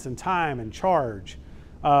distance and time and charge.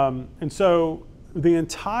 And so the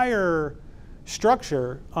entire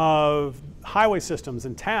structure of highway systems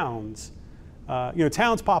and towns, you know,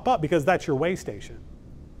 towns pop up because that's your way station.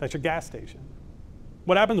 That's your gas station.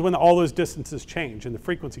 What happens when all those distances change and the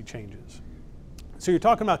frequency changes? So you're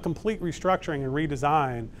talking about complete restructuring and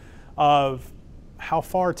redesign of how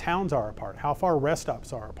far towns are apart, how far rest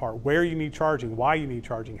stops are apart, where you need charging, why you need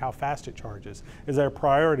charging, how fast it charges. Is there a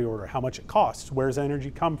priority order? How much it costs? Where does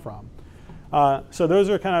energy come from? So those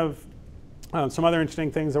are kind of some other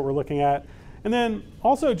interesting things that we're looking at. And then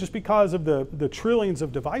also just because of the trillions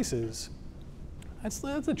of devices,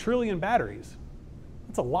 that's a trillion batteries.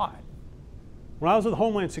 That's a lot. When I was with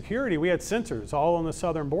Homeland Security, we had sensors all on the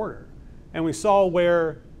southern border. And we saw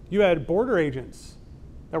where you had border agents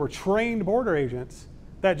that were trained border agents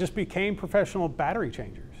that just became professional battery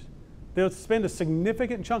changers. They would spend a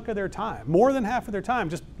significant chunk of their time, more than half of their time,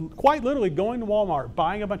 just quite literally going to Walmart,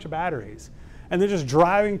 buying a bunch of batteries, and then just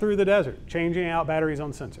driving through the desert, changing out batteries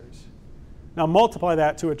on sensors. Now multiply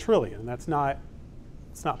that to a trillion. It's not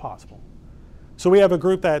possible. So we have a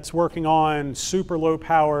group that's working on super low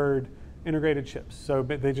powered integrated chips. So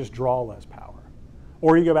they just draw less power.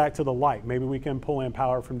 Or you go back to the light. Maybe we can pull in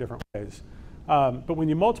power from different ways. But when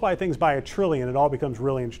you multiply things by a trillion, it all becomes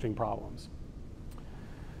really interesting problems.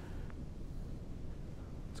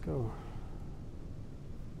 Let's go.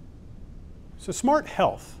 So smart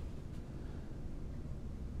health.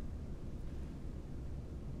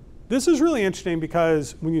 This is really interesting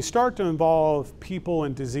because when you start to involve people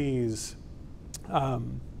and disease,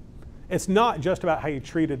 it's not just about how you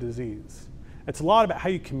treat a disease. It's a lot about how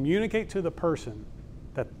you communicate to the person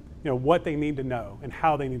that, you know, what they need to know and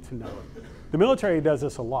how they need to know it. The military does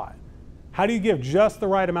this a lot. How do you give just the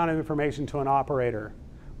right amount of information to an operator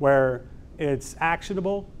where it's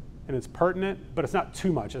actionable and it's pertinent, but it's not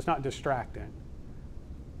too much, it's not distracting?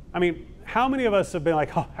 I mean, how many of us have been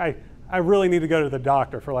like, oh, I really need to go to the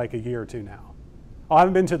doctor for like a year or two now. Oh, I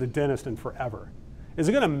haven't been to the dentist in forever. Is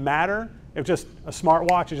it going to matter if just a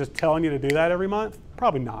smartwatch is just telling you to do that every month?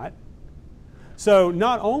 Probably not. So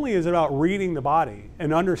not only is it about reading the body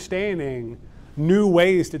and understanding new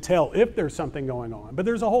ways to tell if there's something going on, but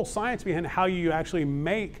there's a whole science behind how you actually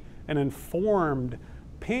make an informed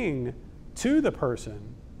ping to the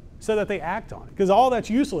person so that they act on it. Because all that's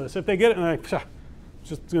useless if they get it and they're like,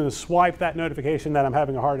 just going to swipe that notification that I'm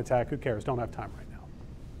having a heart attack. Who cares? Don't have time right now.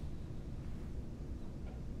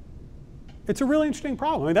 It's a really interesting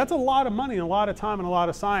problem. I mean, that's a lot of money and a lot of time and a lot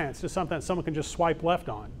of science, just something that someone can just swipe left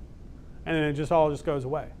on, and then it all just goes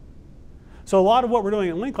away. So a lot of what we're doing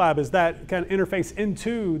at Link Lab is that kind of interface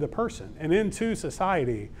into the person and into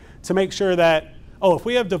society to make sure that, oh, if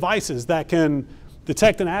we have devices that can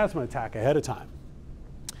detect an asthma attack ahead of time,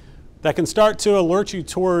 that can start to alert you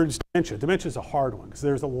towards dementia. Dementia is a hard one because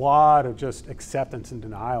there's a lot of just acceptance and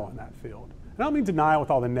denial in that field. And I don't mean denial with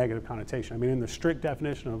all the negative connotation. I mean in the strict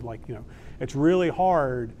definition of, like, you know, it's really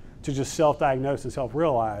hard to just self-diagnose and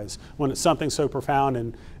self-realize when it's something so profound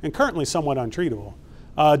and currently somewhat untreatable.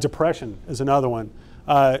 Depression is another one.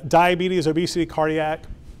 Diabetes, obesity, cardiac,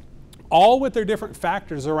 all with their different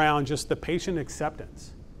factors around just the patient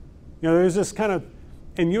acceptance. You know, there's this kind of,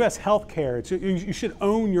 in US healthcare, you should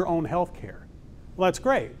own your own healthcare. Well, that's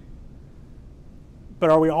great. But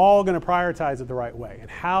are we all going to prioritize it the right way? And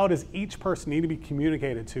how does each person need to be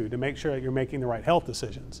communicated to make sure that you're making the right health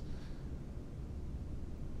decisions?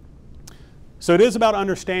 So it is about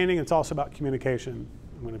understanding. It's also about communication.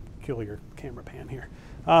 I'm going to kill your camera pan here.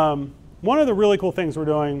 One of the really cool things we're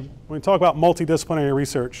doing when we talk about multidisciplinary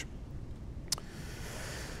research.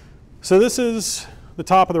 So this is the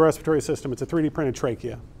top of the respiratory system. It's a 3D printed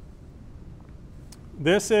trachea.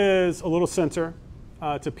 This is a little sensor.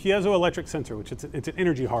 It's a piezoelectric sensor, which it's an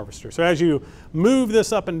energy harvester. So as you move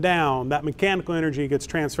this up and down, that mechanical energy gets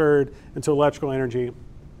transferred into electrical energy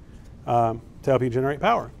to help you generate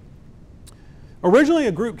power. Originally,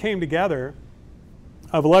 a group came together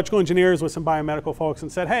of electrical engineers with some biomedical folks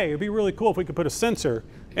and said, hey, it'd be really cool if we could put a sensor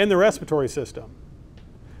in the respiratory system.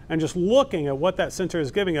 And just looking at what that sensor is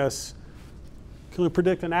giving us, can we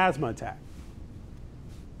predict an asthma attack?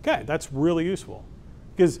 Okay, that's really useful.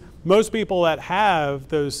 Because most people that have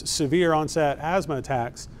those severe onset asthma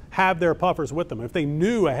attacks have their puffers with them. If they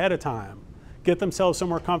knew ahead of time, get themselves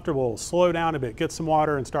somewhere comfortable, slow down a bit, get some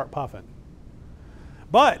water and start puffing.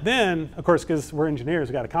 But then, of course, because we're engineers,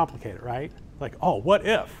 we got to complicate it, right? Like, oh, what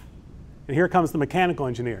if? And here comes the mechanical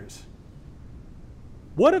engineers.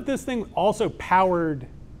 What if this thing also powered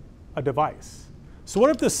a device? So what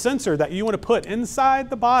if the sensor that you want to put inside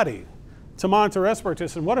the body to monitor respiratory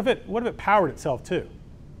system, what if it powered itself too?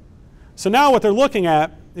 So now what they're looking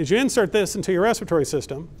at is you insert this into your respiratory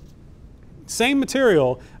system, same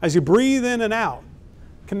material, as you breathe in and out,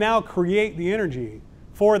 can now create the energy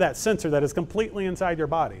for that sensor that is completely inside your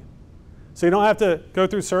body. So you don't have to go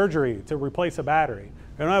through surgery to replace a battery.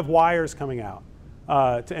 You don't have wires coming out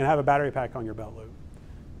and have a battery pack on your belt loop.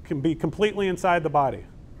 It can be completely inside the body.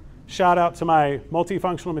 Shout out to my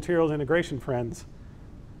multifunctional materials integration friends.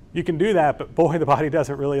 You can do that, but boy, the body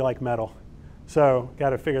doesn't really like metal. So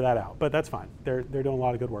got to figure that out, but that's fine. They're doing a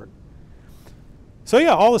lot of good work. So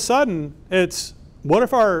yeah, all of a sudden, it's what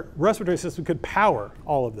if our respiratory system could power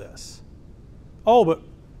all of this? Oh, but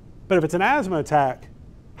if it's an asthma attack,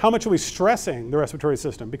 how much are we stressing the respiratory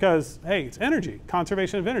system? Because hey, it's energy,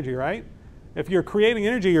 conservation of energy, right? If you're creating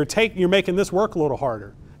energy, you're making this work a little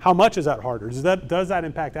harder. How much is that harder? Does that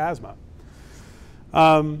impact asthma?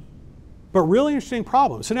 But really interesting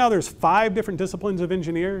problem. So now there's 5 different disciplines of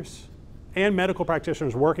engineers and medical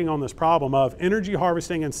practitioners working on this problem of energy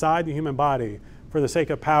harvesting inside the human body for the sake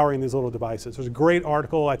of powering these little devices. There's a great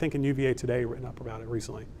article, I think in UVA Today, written up about it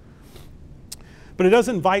recently. But it does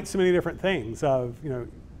invite so many different things of, you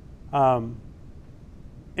know,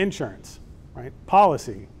 insurance, right?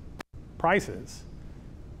 Policy, prices,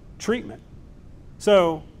 treatment.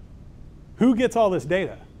 So who gets all this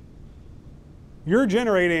data? You're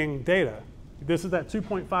generating data. This is that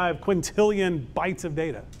 2.5 quintillion bytes of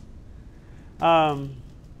data.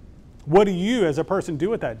 What do you as a person do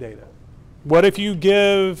with that data? What if you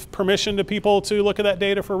give permission to people to look at that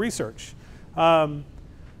data for research?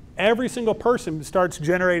 Every single person starts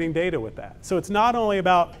generating data with that. So it's not only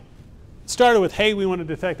about, started with, hey, we want to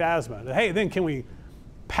detect asthma. Hey, then can we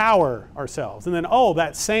power ourselves? And then, oh,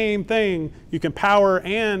 that same thing, you can power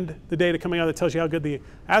and the data coming out that tells you how good the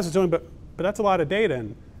asthma's doing, but that's a lot of data.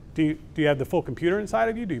 And do you have the full computer inside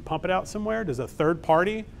of you? Do you pump it out somewhere? Does a third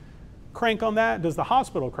party crank on that? Does the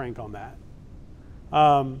hospital crank on that?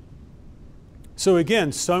 So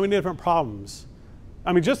again, so many different problems.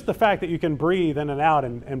 I mean, just the fact that you can breathe in and out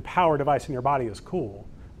and power a device in your body is cool,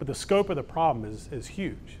 but the scope of the problem is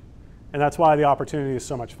huge. And that's why the opportunity is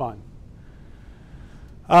so much fun.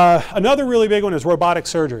 Another really big one is robotic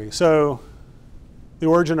surgery. So the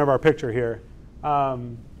origin of our picture here.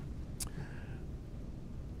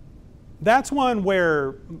 That's one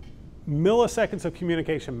where milliseconds of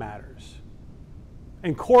communication matters.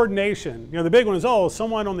 And coordination, you know, the big one is, oh,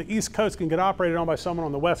 someone on the East Coast can get operated on by someone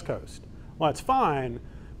on the West Coast. Well, that's fine,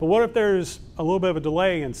 but what if there's a little bit of a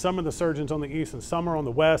delay and some of the surgeons on the East and some are on the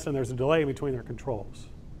West and there's a delay between their controls?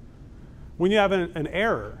 When you have an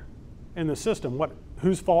error in the system,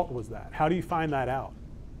 whose fault was that? How do you find that out?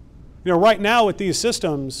 You know, right now with these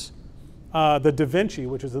systems, the Da Vinci,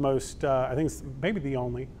 which is the most, I think it's maybe the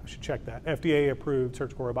only, I should check that, FDA-approved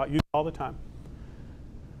surgical robot, used all the time.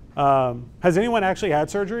 Has anyone actually had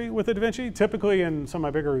surgery with the Da Vinci? Typically in some of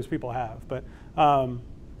my bigger rooms people have, but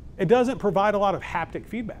it doesn't provide a lot of haptic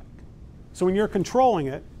feedback. So when you're controlling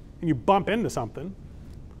it and you bump into something,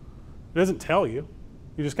 it doesn't tell you.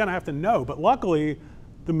 You just kind of have to know. But luckily,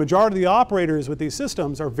 the majority of the operators with these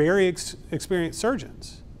systems are very experienced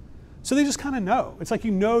surgeons. So they just kind of know. It's like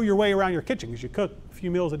you know your way around your kitchen because you cook a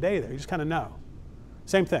few meals a day there. You just kind of know.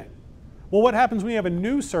 Same thing. Well, what happens when you have a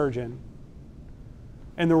new surgeon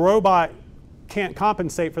and the robot can't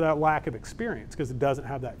compensate for that lack of experience because it doesn't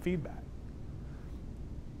have that feedback?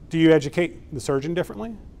 Do you educate the surgeon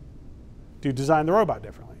differently? Do you design the robot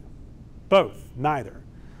differently? Both, neither.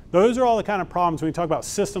 Those are all the kind of problems when we talk about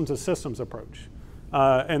systems to systems approach.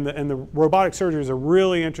 And the robotic surgery is a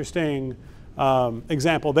really interesting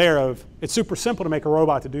example there of, it's super simple to make a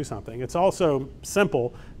robot to do something. It's also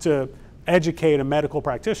simple to educate a medical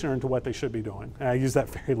practitioner into what they should be doing. And I use that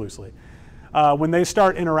very loosely. When they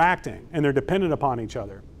start interacting and they're dependent upon each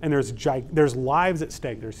other, and there's lives at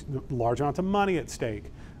stake, there's large amounts of money at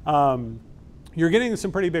stake, you're getting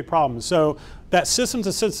some pretty big problems. So that systems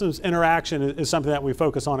to systems interaction is something that we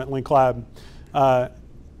focus on at Link Lab. The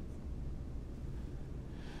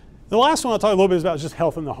last one I'll talk a little bit about is just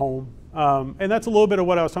health in the home. And that's a little bit of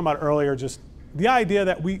what I was talking about earlier, just the idea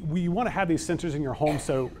that we want to have these sensors in your home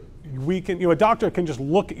so we can, a doctor can just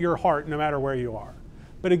look at your heart no matter where you are.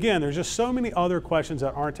 But again, there's just so many other questions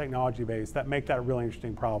that aren't technology based that make that a really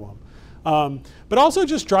interesting problem. But also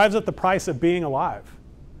just drives up the price of being alive.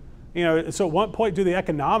 So at what point do the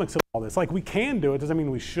economics of all this, like we can do it, doesn't mean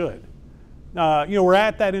we should. We're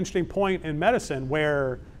at that interesting point in medicine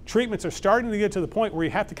where treatments are starting to get to the point where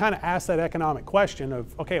you have to kind of ask that economic question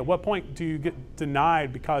of, okay, at what point do you get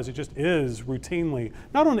denied because it just is routinely,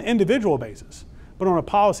 not on an individual basis, but on a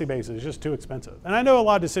policy basis, it's just too expensive. And I know a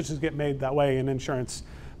lot of decisions get made that way in insurance,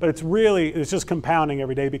 but it's just compounding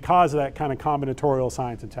every day because of that kind of combinatorial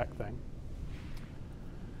science and tech thing.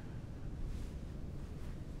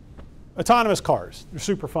 Autonomous cars, they're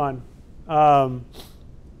super fun. I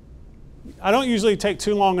don't usually take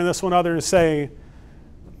too long on this one other than to say,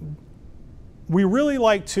 we really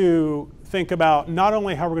like to think about not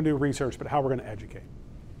only how we're going to do research, but how we're going to educate.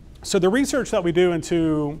 So the research that we do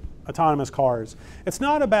into autonomous cars, it's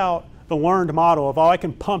not about the learned model of, oh, I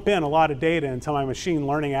can pump in a lot of data into my machine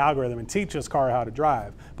learning algorithm and teach this car how to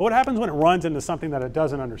drive. But what happens when it runs into something that it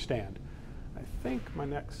doesn't understand? I think my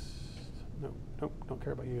next, no, don't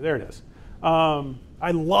care about you. There it is.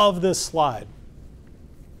 I love this slide.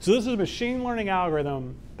 So this is a machine learning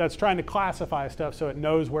algorithm that's trying to classify stuff so it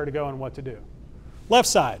knows where to go and what to do. Left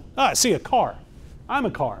side, I see a car. I'm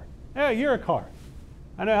a car. Hey, you're a car.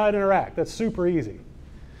 I know how to interact. That's super easy.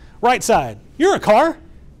 Right side, you're a car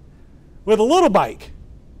with a little bike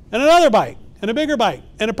and another bike and a bigger bike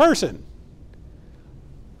and a person.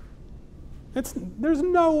 There's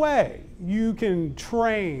no way you can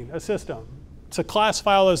train a system to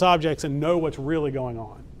classify all those objects and know what's really going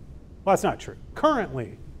on. Well, that's not true.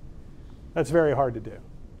 Currently, that's very hard to do.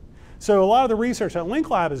 So a lot of the research that Link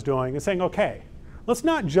Lab is doing is saying, okay, let's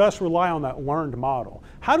not just rely on that learned model.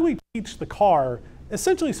 How do we teach the car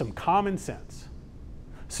essentially some common sense?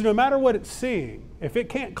 So no matter what it's seeing, if it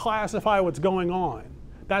can't classify what's going on,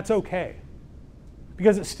 that's okay.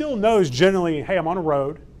 Because it still knows generally, hey, I'm on a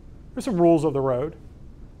road. There's some rules of the road.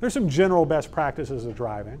 There's some general best practices of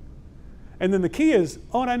driving. And then the key is,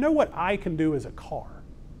 oh, and I know what I can do as a car.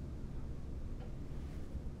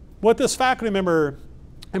 What this faculty member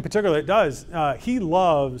in particular does, he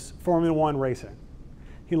loves Formula One racing.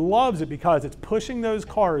 He loves it because it's pushing those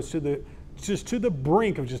cars to the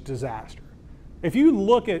brink of just disaster. If you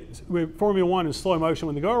look at Formula One in slow motion,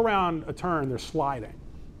 when they go around a turn, they're sliding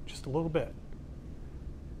just a little bit.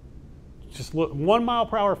 Just look, 1 mile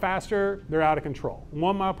per hour faster, they're out of control.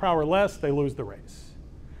 1 mile per hour less, they lose the race.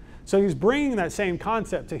 So he's bringing that same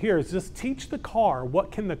concept to here, is just teach the car,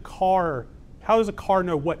 how does a car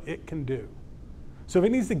know what it can do? So if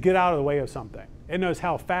it needs to get out of the way of something, it knows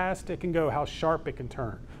how fast it can go, how sharp it can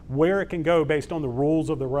turn, where it can go based on the rules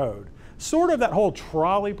of the road. Sort of that whole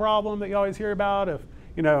trolley problem that you always hear about, if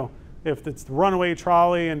it's the runaway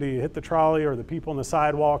trolley and do you hit the trolley or the people on the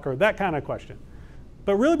sidewalk, or that kind of question.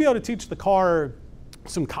 But really be able to teach the car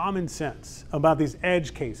some common sense about these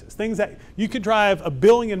edge cases, things that you could drive 1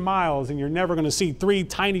 billion miles and you're never going to see 3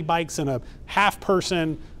 tiny bikes and a half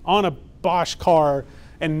person on a Bosch car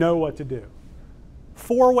and know what to do.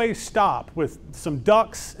 4-way stop with some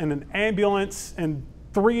ducks and an ambulance and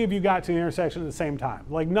 3 of you got to the intersection at the same time.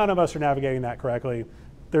 Like, none of us are navigating that correctly.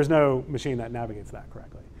 There's no machine that navigates that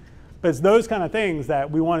correctly. But it's those kind of things that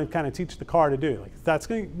we want to kind of teach the car to do. Like, that's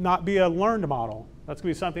going to not be a learned model. That's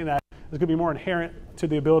going to be something that is going to be more inherent to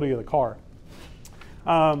the ability of the car.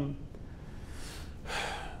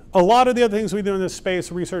 A lot of the other things we do in this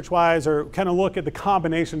space research-wise are kind of look at the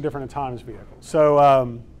combination of different autonomous vehicles.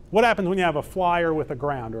 So what happens when you have a flyer with a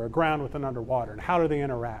ground or a ground with an underwater, and how do they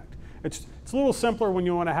interact? It's a little simpler when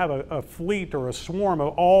you want to have a fleet or a swarm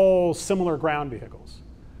of all similar ground vehicles.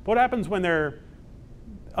 But what happens when they're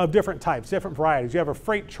of different types, different varieties? You have a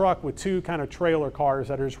freight truck with 2 kind of trailer cars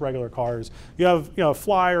that are just regular cars. You have a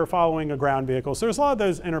flyer following a ground vehicle. So there's a lot of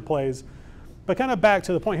those interplays. But kind of back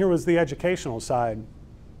to the point here was the educational side.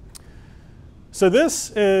 So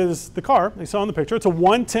this is the car you saw in the picture. It's a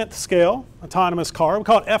 1/10 scale autonomous car. We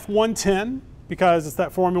call it F110 because it's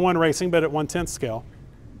that Formula 1 racing, but at 1/10 scale.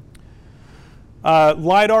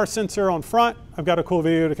 LiDAR sensor on front. I've got a cool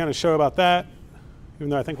video to kind of show about that, even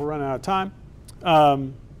though I think we're running out of time.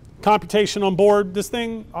 Computation on board. This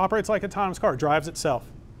thing operates like an autonomous car, drives itself.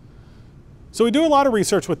 So we do a lot of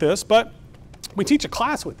research with this, but we teach a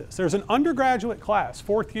class with this. There's an undergraduate class,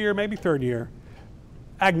 4th year, maybe 3rd year,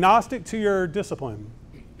 agnostic to your discipline.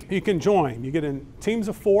 You can join. You get in teams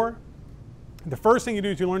of 4. The first thing you do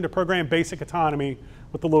is you learn to program basic autonomy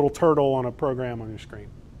with the little turtle on a program on your screen.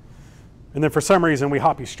 And then for some reason, we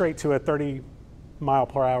hop you straight to a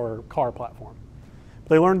 30-mile-per-hour car platform.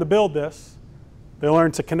 They learn to build this. They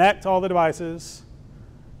learn to connect all the devices.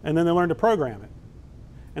 And then they learn to program it.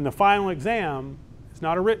 And the final exam is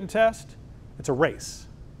not a written test. It's a race.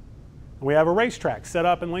 And we have a racetrack set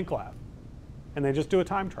up in Link Lab. And they just do a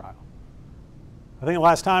time trial. I think the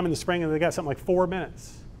last time in the spring, they got something like 4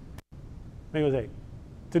 minutes. I think it was 8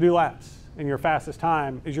 to do laps. And your fastest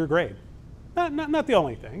time is your grade. Not the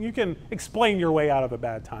only thing. You can explain your way out of a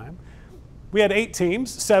bad time. We had 8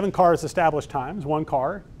 teams, 7 cars established times. 1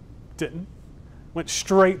 car didn't. Went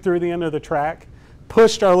straight through the end of the track,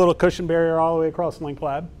 pushed our little cushion barrier all the way across Link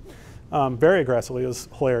Lab, very aggressively. It was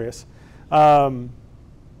hilarious. But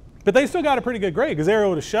they still got a pretty good grade because they were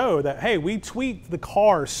able to show that, hey, we tweaked the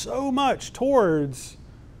car so much towards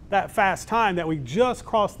that fast time that we just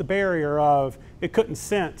crossed the barrier of it couldn't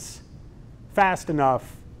sense fast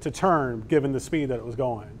enough to turn given the speed that it was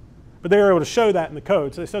going. But they were able to show that in the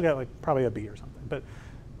code, so they still got like probably a B or something.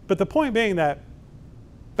 But the point being that,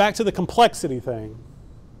 back to the complexity thing,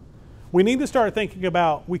 we need to start thinking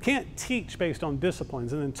about, we can't teach based on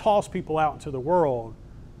disciplines and then toss people out into the world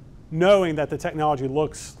knowing that the technology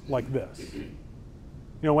looks like this.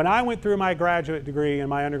 When I went through my graduate degree and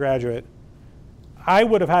my undergraduate, I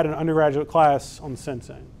would have had an undergraduate class on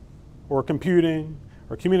sensing, or computing,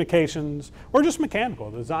 or communications, or just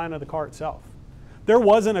mechanical, the design of the car itself. There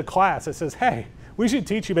wasn't a class that says, hey, we should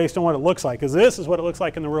teach you based on what it looks like, because this is what it looks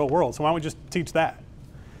like in the real world, so why don't we just teach that?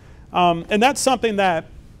 And that's something that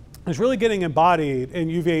is really getting embodied in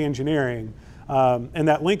UVA engineering, and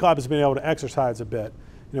that Link Lab has been able to exercise a bit.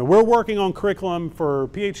 We're working on curriculum for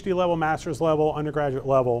PhD level, master's level, undergraduate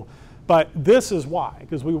level, but this is why,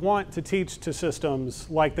 because we want to teach to systems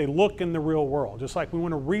like they look in the real world, just like we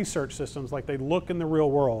want to research systems like they look in the real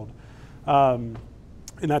world, and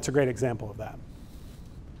that's a great example of that.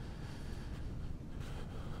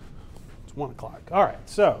 It's 1 o'clock. All right,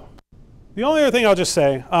 so the only other thing I'll just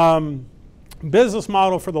say, business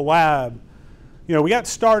model for the lab, we got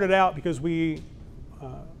started out because we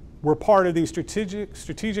were part of the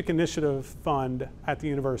Strategic Initiative Fund at the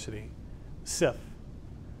university, SIF,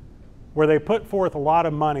 where they put forth a lot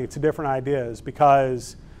of money to different ideas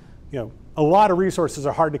because a lot of resources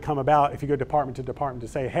are hard to come about if you go department to department to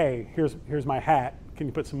say, hey, here's my hat, can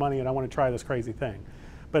you put some money in, I want to try this crazy thing.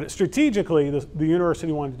 But strategically, the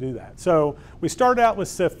university wanted to do that. So we started out with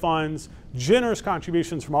SIF funds, generous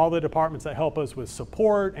contributions from all the departments that help us with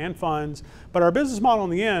support and funds. But our business model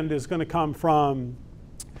in the end is going to come from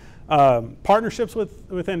partnerships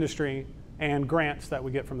with industry and grants that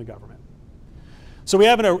we get from the government. So we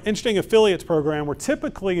have an interesting affiliates program where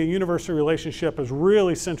typically a university relationship is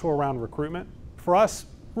really central around recruitment. For us,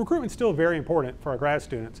 recruitment's still very important for our grad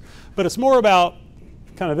students, but it's more about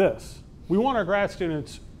kind of this. We want our grad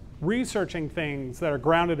students researching things that are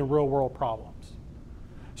grounded in real world problems.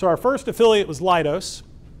 So our first affiliate was Leidos.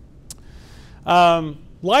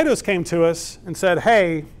 Leidos came to us and said,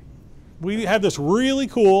 hey, we have this really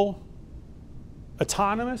cool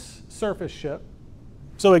autonomous surface ship.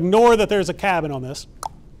 So ignore that there's a cabin on this,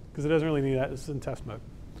 because it doesn't really need that. It's in test mode.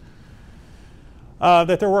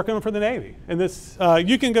 That they're working on for the Navy. And this,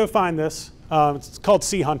 you can go find this. It's called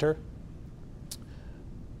Sea Hunter.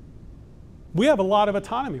 We have a lot of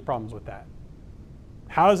autonomy problems with that.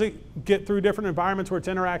 How does it get through different environments where it's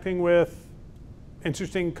interacting with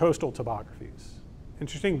interesting coastal topographies,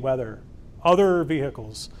 interesting weather, other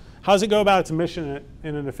vehicles? How does it go about its mission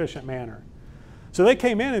in an efficient manner? So they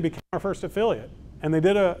came in and became our first affiliate. And they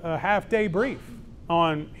did a half-day brief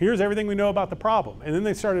on here's everything we know about the problem. And then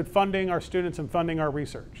they started funding our students and funding our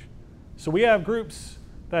research. So we have groups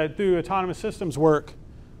that do autonomous systems work,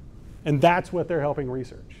 and that's what they're helping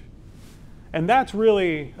research. And that's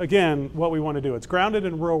really, again, what we want to do. It's grounded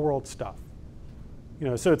in real-world stuff.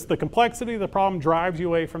 So it's the complexity of the problem drives you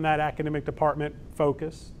away from that academic department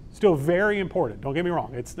focus. Still very important, don't get me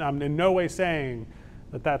wrong. I'm in no way saying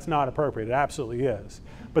that that's not appropriate. It absolutely is.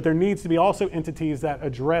 But there needs to be also entities that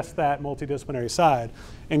address that multidisciplinary side,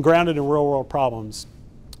 and grounded in real-world problems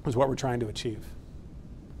is what we're trying to achieve.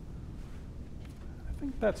 I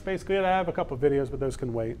think that's basically it. I have a couple of videos, but those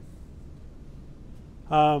can wait.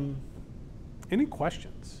 Any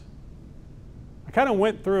questions? I kind of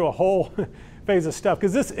went through a whole phase of stuff,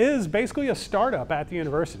 because this is basically a startup at the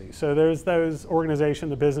university. So there's those organization,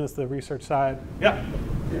 the business, the research side. Yeah?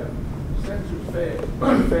 Yeah. Sensors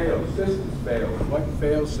fail, systems fail. What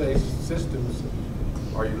fail-safe systems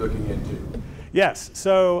are you looking into? Yes,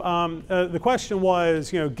 so the question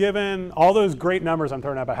was, given all those great numbers I'm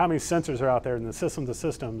throwing out about how many sensors are out there in the systems of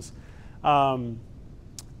systems, when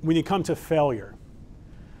you come to failure.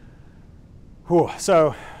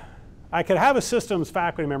 So I could have a systems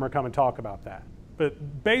faculty member come and talk about that.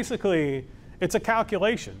 But basically, it's a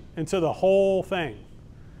calculation into the whole thing.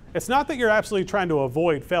 It's not that you're absolutely trying to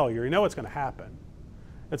avoid failure. You know what's going to happen.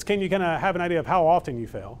 It's can you kind of have an idea of how often you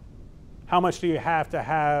fail? How much do you have to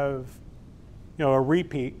have a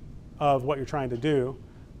repeat of what you're trying to do?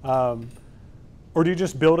 Or do you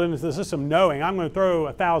just build it into the system knowing I'm going to throw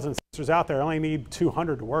 1,000 sensors out there. I only need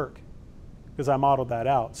 200 to work because I modeled that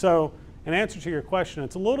out. So in answer to your question,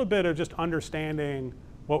 it's a little bit of just understanding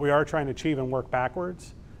what we are trying to achieve and work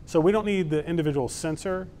backwards. So we don't need the individual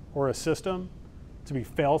sensor or a system to be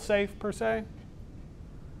fail-safe per se.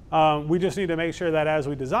 We just need to make sure that as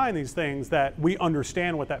we design these things that we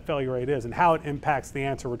understand what that failure rate is and how it impacts the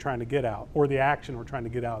answer we're trying to get out or the action we're trying to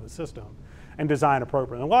get out of the system, and design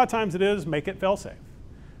appropriately. And a lot of times it is make it fail-safe.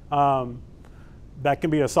 That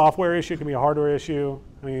can be a software issue, it can be a hardware issue.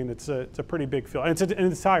 I mean, it's a pretty big field. And it's an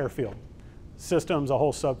entire field. Systems, a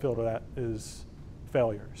whole subfield of that is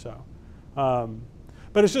failure. So,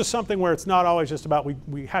 but it's just something where it's not always just about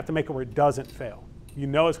we have to make it where it doesn't fail. You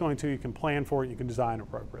know it's going to, you can plan for it, you can design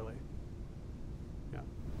appropriately. Yeah.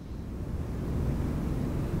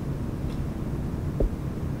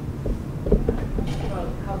 About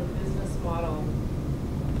how the business model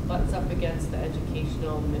butts up against the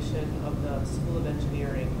educational mission of the School of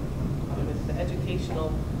Engineering. If the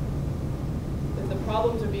educational, if the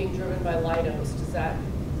problems are being driven by Leidos, does that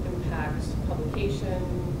impact publication,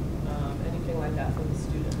 anything like that from the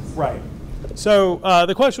students? Right. So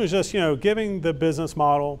the question was just, giving the business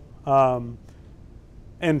model,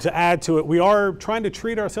 and to add to it, we are trying to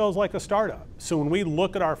treat ourselves like a startup. So when we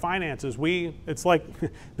look at our finances, it's like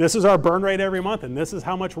this is our burn rate every month, and this is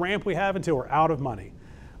how much ramp we have until we're out of money.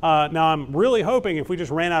 Now I'm really hoping if we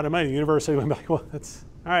just ran out of money, the university would be like, well, that's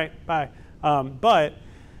all right, bye. But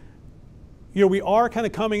we are kind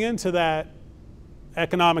of coming into that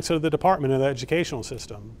economics of the department of the educational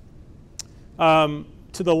system.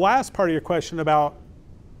 To the last part of your question about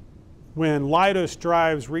when Leidos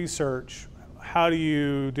drives research, how do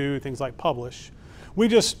you do things like publish? We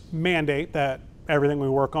just mandate that everything we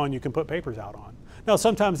work on you can put papers out on. Now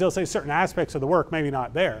sometimes they'll say certain aspects of the work maybe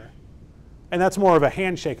not there, and that's more of a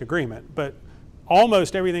handshake agreement, but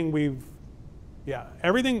almost everything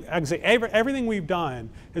everything we've done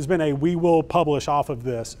has been a we will publish off of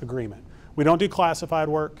this agreement. We don't do classified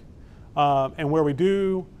work, and where we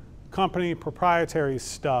do company proprietary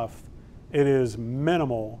stuff, it is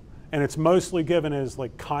minimal, and it's mostly given as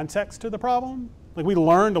like context to the problem. Like we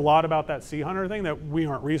learned a lot about that Sea Hunter thing that we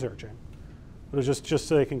aren't researching. It was just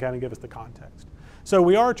so they can kind of give us the context. So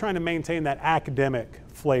we are trying to maintain that academic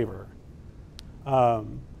flavor.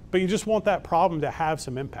 But you just want that problem to have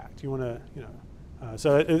some impact. You want to,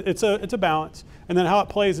 so it's a balance. And then how it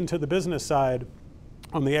plays into the business side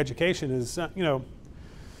on the education is,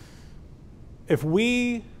 if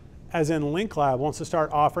we, as in Link Lab, wants to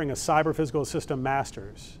start offering a cyber physical system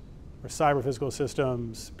master's or cyber physical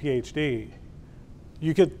systems PhD,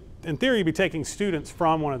 you could, in theory, be taking students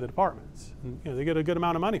from one of the departments. And, they get a good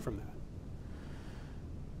amount of money from that.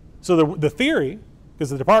 So the theory, because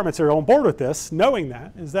the departments are on board with this, knowing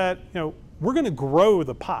that, is that we're going to grow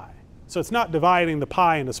the pie. So it's not dividing the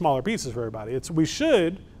pie into smaller pieces for everybody. We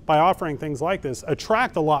should, by offering things like this,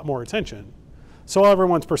 attract a lot more attention. So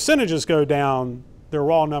everyone's percentages go down, their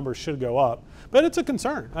raw numbers should go up. But it's a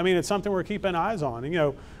concern. I mean, it's something we're keeping eyes on.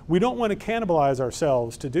 And, we don't want to cannibalize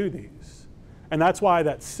ourselves to do these. And that's why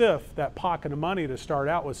that SIF, that pocket of money to start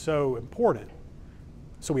out, was so important.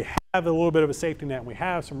 So we have a little bit of a safety net, and we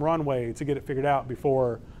have some runway to get it figured out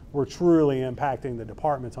before we're truly impacting the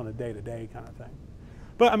departments on a day-to-day kind of thing.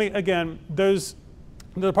 But I mean, again, the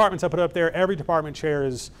departments I put up there, every department chair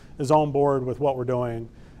is on board with what we're doing,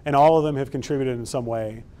 and all of them have contributed in some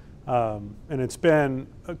way. And it's been,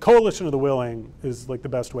 a coalition of the willing is like the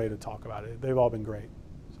best way to talk about it. They've all been great.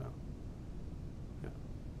 So, yeah.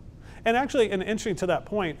 And actually, and interesting to that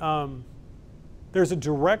point, there's a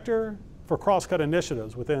director for cross-cut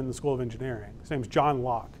initiatives within the School of Engineering. His name's John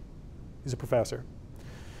Locke. He's a professor.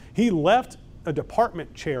 He left a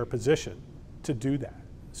department chair position to do that.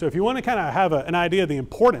 So if you want to kind of have an idea of the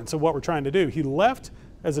importance of what we're trying to do, he left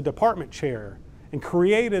as a department chair and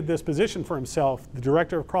created this position for himself, the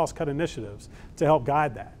director of cross-cut initiatives, to help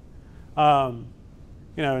guide that.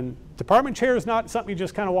 And department chair is not something you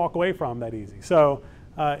just kind of walk away from that easy. So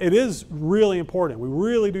it is really important. We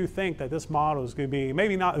really do think that this model is going to be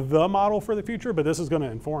maybe not the model for the future, but this is going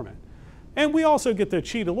to inform it. And we also get to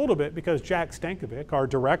cheat a little bit because Jack Stankovic, our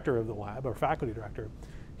director of the lab, our faculty director,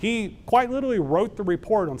 he quite literally wrote the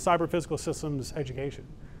report on cyber physical systems education.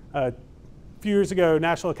 A few years ago,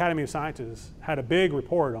 National Academy of Sciences had a big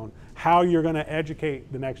report on how you're going to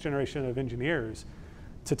educate the next generation of engineers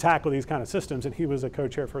to tackle these kind of systems, and he was a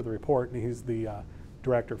co-chair for the report, and he's the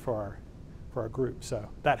director for our group, so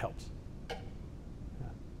that helps. Yeah.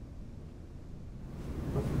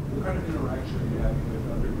 What kind of interaction are you having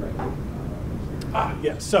with undergraduate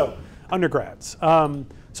Yes, so undergrads.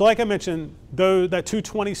 So like I mentioned, that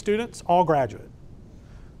 220 students, all graduate.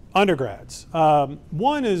 Undergrads.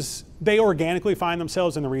 One is they organically find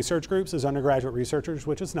themselves in the research groups as undergraduate researchers,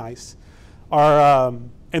 which is nice.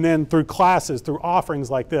 And then through classes, through offerings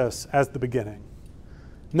like this as the beginning.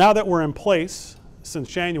 Now that we're in place since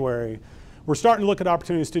January, we're starting to look at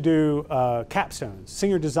opportunities to do capstones,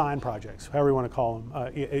 senior design projects, however you want to call them.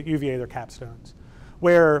 At UVA, they're capstones,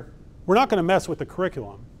 where we're not going to mess with the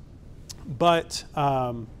curriculum, but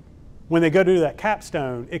when they go to do that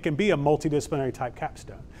capstone, it can be a multidisciplinary type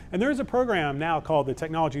capstone. And there's a program now called the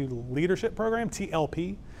Technology Leadership Program,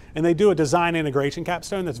 TLP, and they do a design integration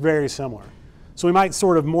capstone that's very similar. So we might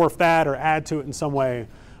sort of morph that or add to it in some way.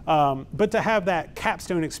 But to have that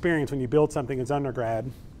capstone experience when you build something as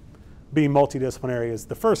undergrad, being multidisciplinary is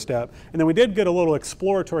the first step. And then we did get a little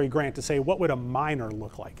exploratory grant to say, what would a minor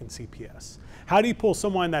look like in CPS? How do you pull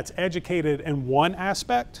someone that's educated in one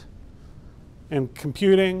aspect, in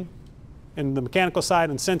computing, in the mechanical side,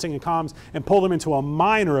 and sensing and comms, and pull them into a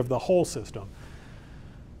minor of the whole system?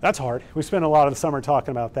 That's hard. We spent a lot of the summer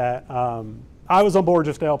talking about that. I was on board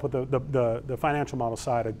just to help with the financial model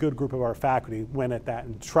side. A good group of our faculty went at that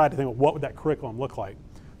and tried to think, what would that curriculum look like?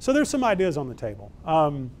 So there's some ideas on the table.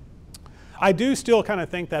 I do still kind of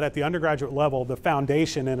think that at the undergraduate level, the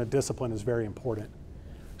foundation in a discipline is very important.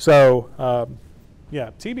 So yeah,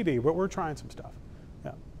 TBD, but we're trying some stuff.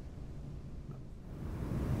 Yeah.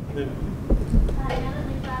 Now that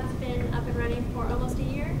Link Lab's been up and running for almost a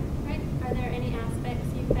year, right? Are there any aspects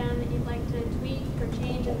you found that you'd like to tweak or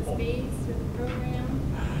change in the space or the program?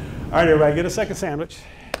 All right, everybody, get a second sandwich.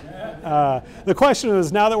 The question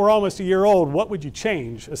is, now that we're almost a year old, what would you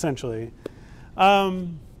change, essentially? Well,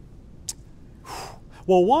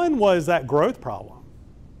 one was that growth problem.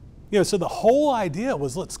 So the whole idea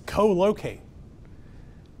was let's co-locate.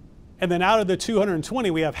 And then out of the 220,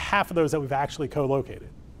 we have half of those that we've actually co-located.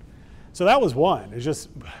 So that was one. It's just,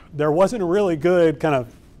 there wasn't a really good kind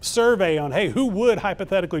of survey on, hey, who would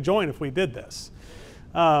hypothetically join if we did this?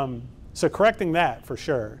 So correcting that for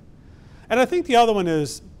sure. And I think the other one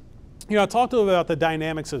is, I talked a little bit about the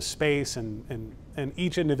dynamics of space and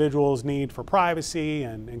each individual's need for privacy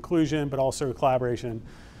and inclusion, but also collaboration.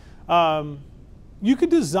 You could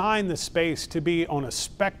design the space to be on a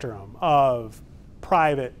spectrum of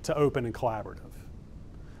private to open and collaborative.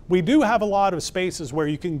 We do have a lot of spaces where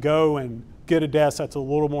you can go and get a desk that's a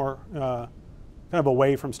little more kind of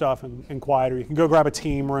away from stuff and quieter. You can go grab a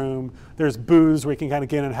team room. There's booths where you can kind of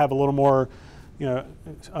get in and have a little more,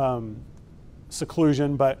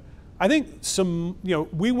 seclusion. But I think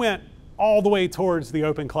we went all the way towards the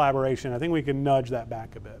open collaboration. I think we can nudge that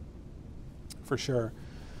back a bit, for sure.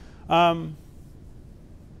 I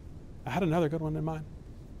had another good one in mind.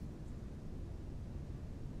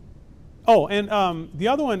 Oh, and the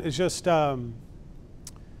other one is just trying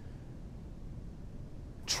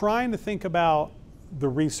to think about the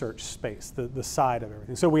research space, the side of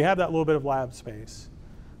everything. So we have that little bit of lab space.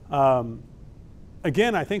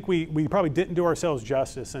 Again, I think we probably didn't do ourselves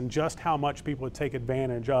justice in just how much people would take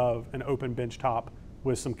advantage of an open benchtop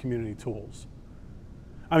with some community tools.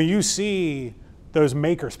 I mean, you see those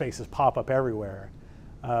maker spaces pop up everywhere.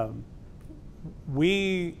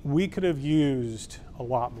 We could have used a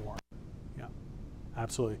lot more. Yeah,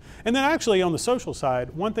 absolutely. And then actually on the social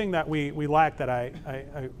side, one thing that we lack that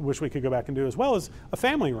I wish we could go back and do as well is a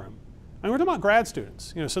family room. I mean, we're talking about grad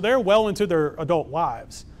students, so they're well into their adult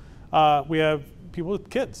lives. We have people with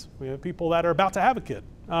kids. We have people that are about to have a kid.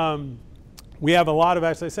 We have a lot of,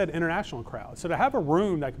 as I said, international crowds. So to have a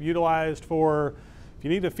room that can be utilized for, if you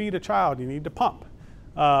need to feed a child, you need to pump.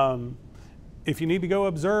 If you need to go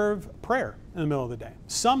observe prayer in the middle of the day,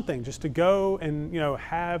 something just to go and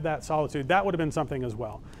have that solitude, that would have been something as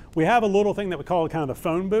well. We have a little thing that we call kind of the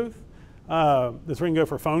phone booth. That's where you can go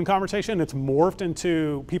for phone conversation. It's morphed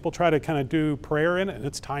into people try to kind of do prayer in it, and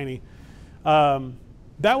it's tiny.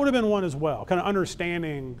 That would have been one as well, kind of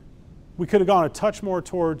understanding we could have gone a touch more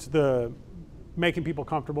towards the making people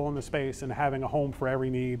comfortable in the space and having a home for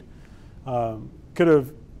every need. Could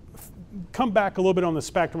have come back a little bit on the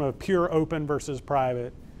spectrum of pure open versus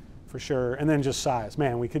private, for sure, and then just size.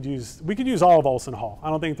 Man, we could use all of Olson Hall. I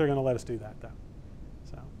don't think they're going to let us do that though.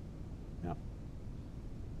 So, yeah.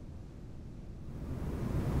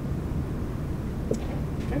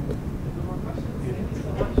 Okay. No more questions. Thank you so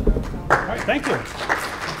much. All right, thank you.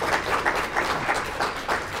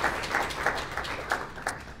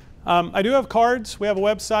 I do have cards. We have a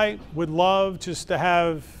website. Would love just to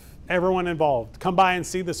have everyone involved. Come by and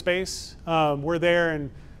see the space. We're there, and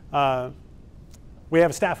we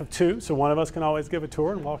have a staff of 2, so one of us can always give a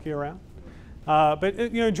tour and walk you around. But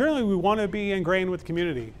generally we want to be ingrained with the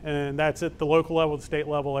community, and that's at the local level, the state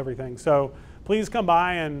level, everything. So please come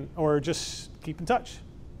by or just keep in touch.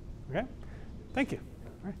 Okay? Thank you.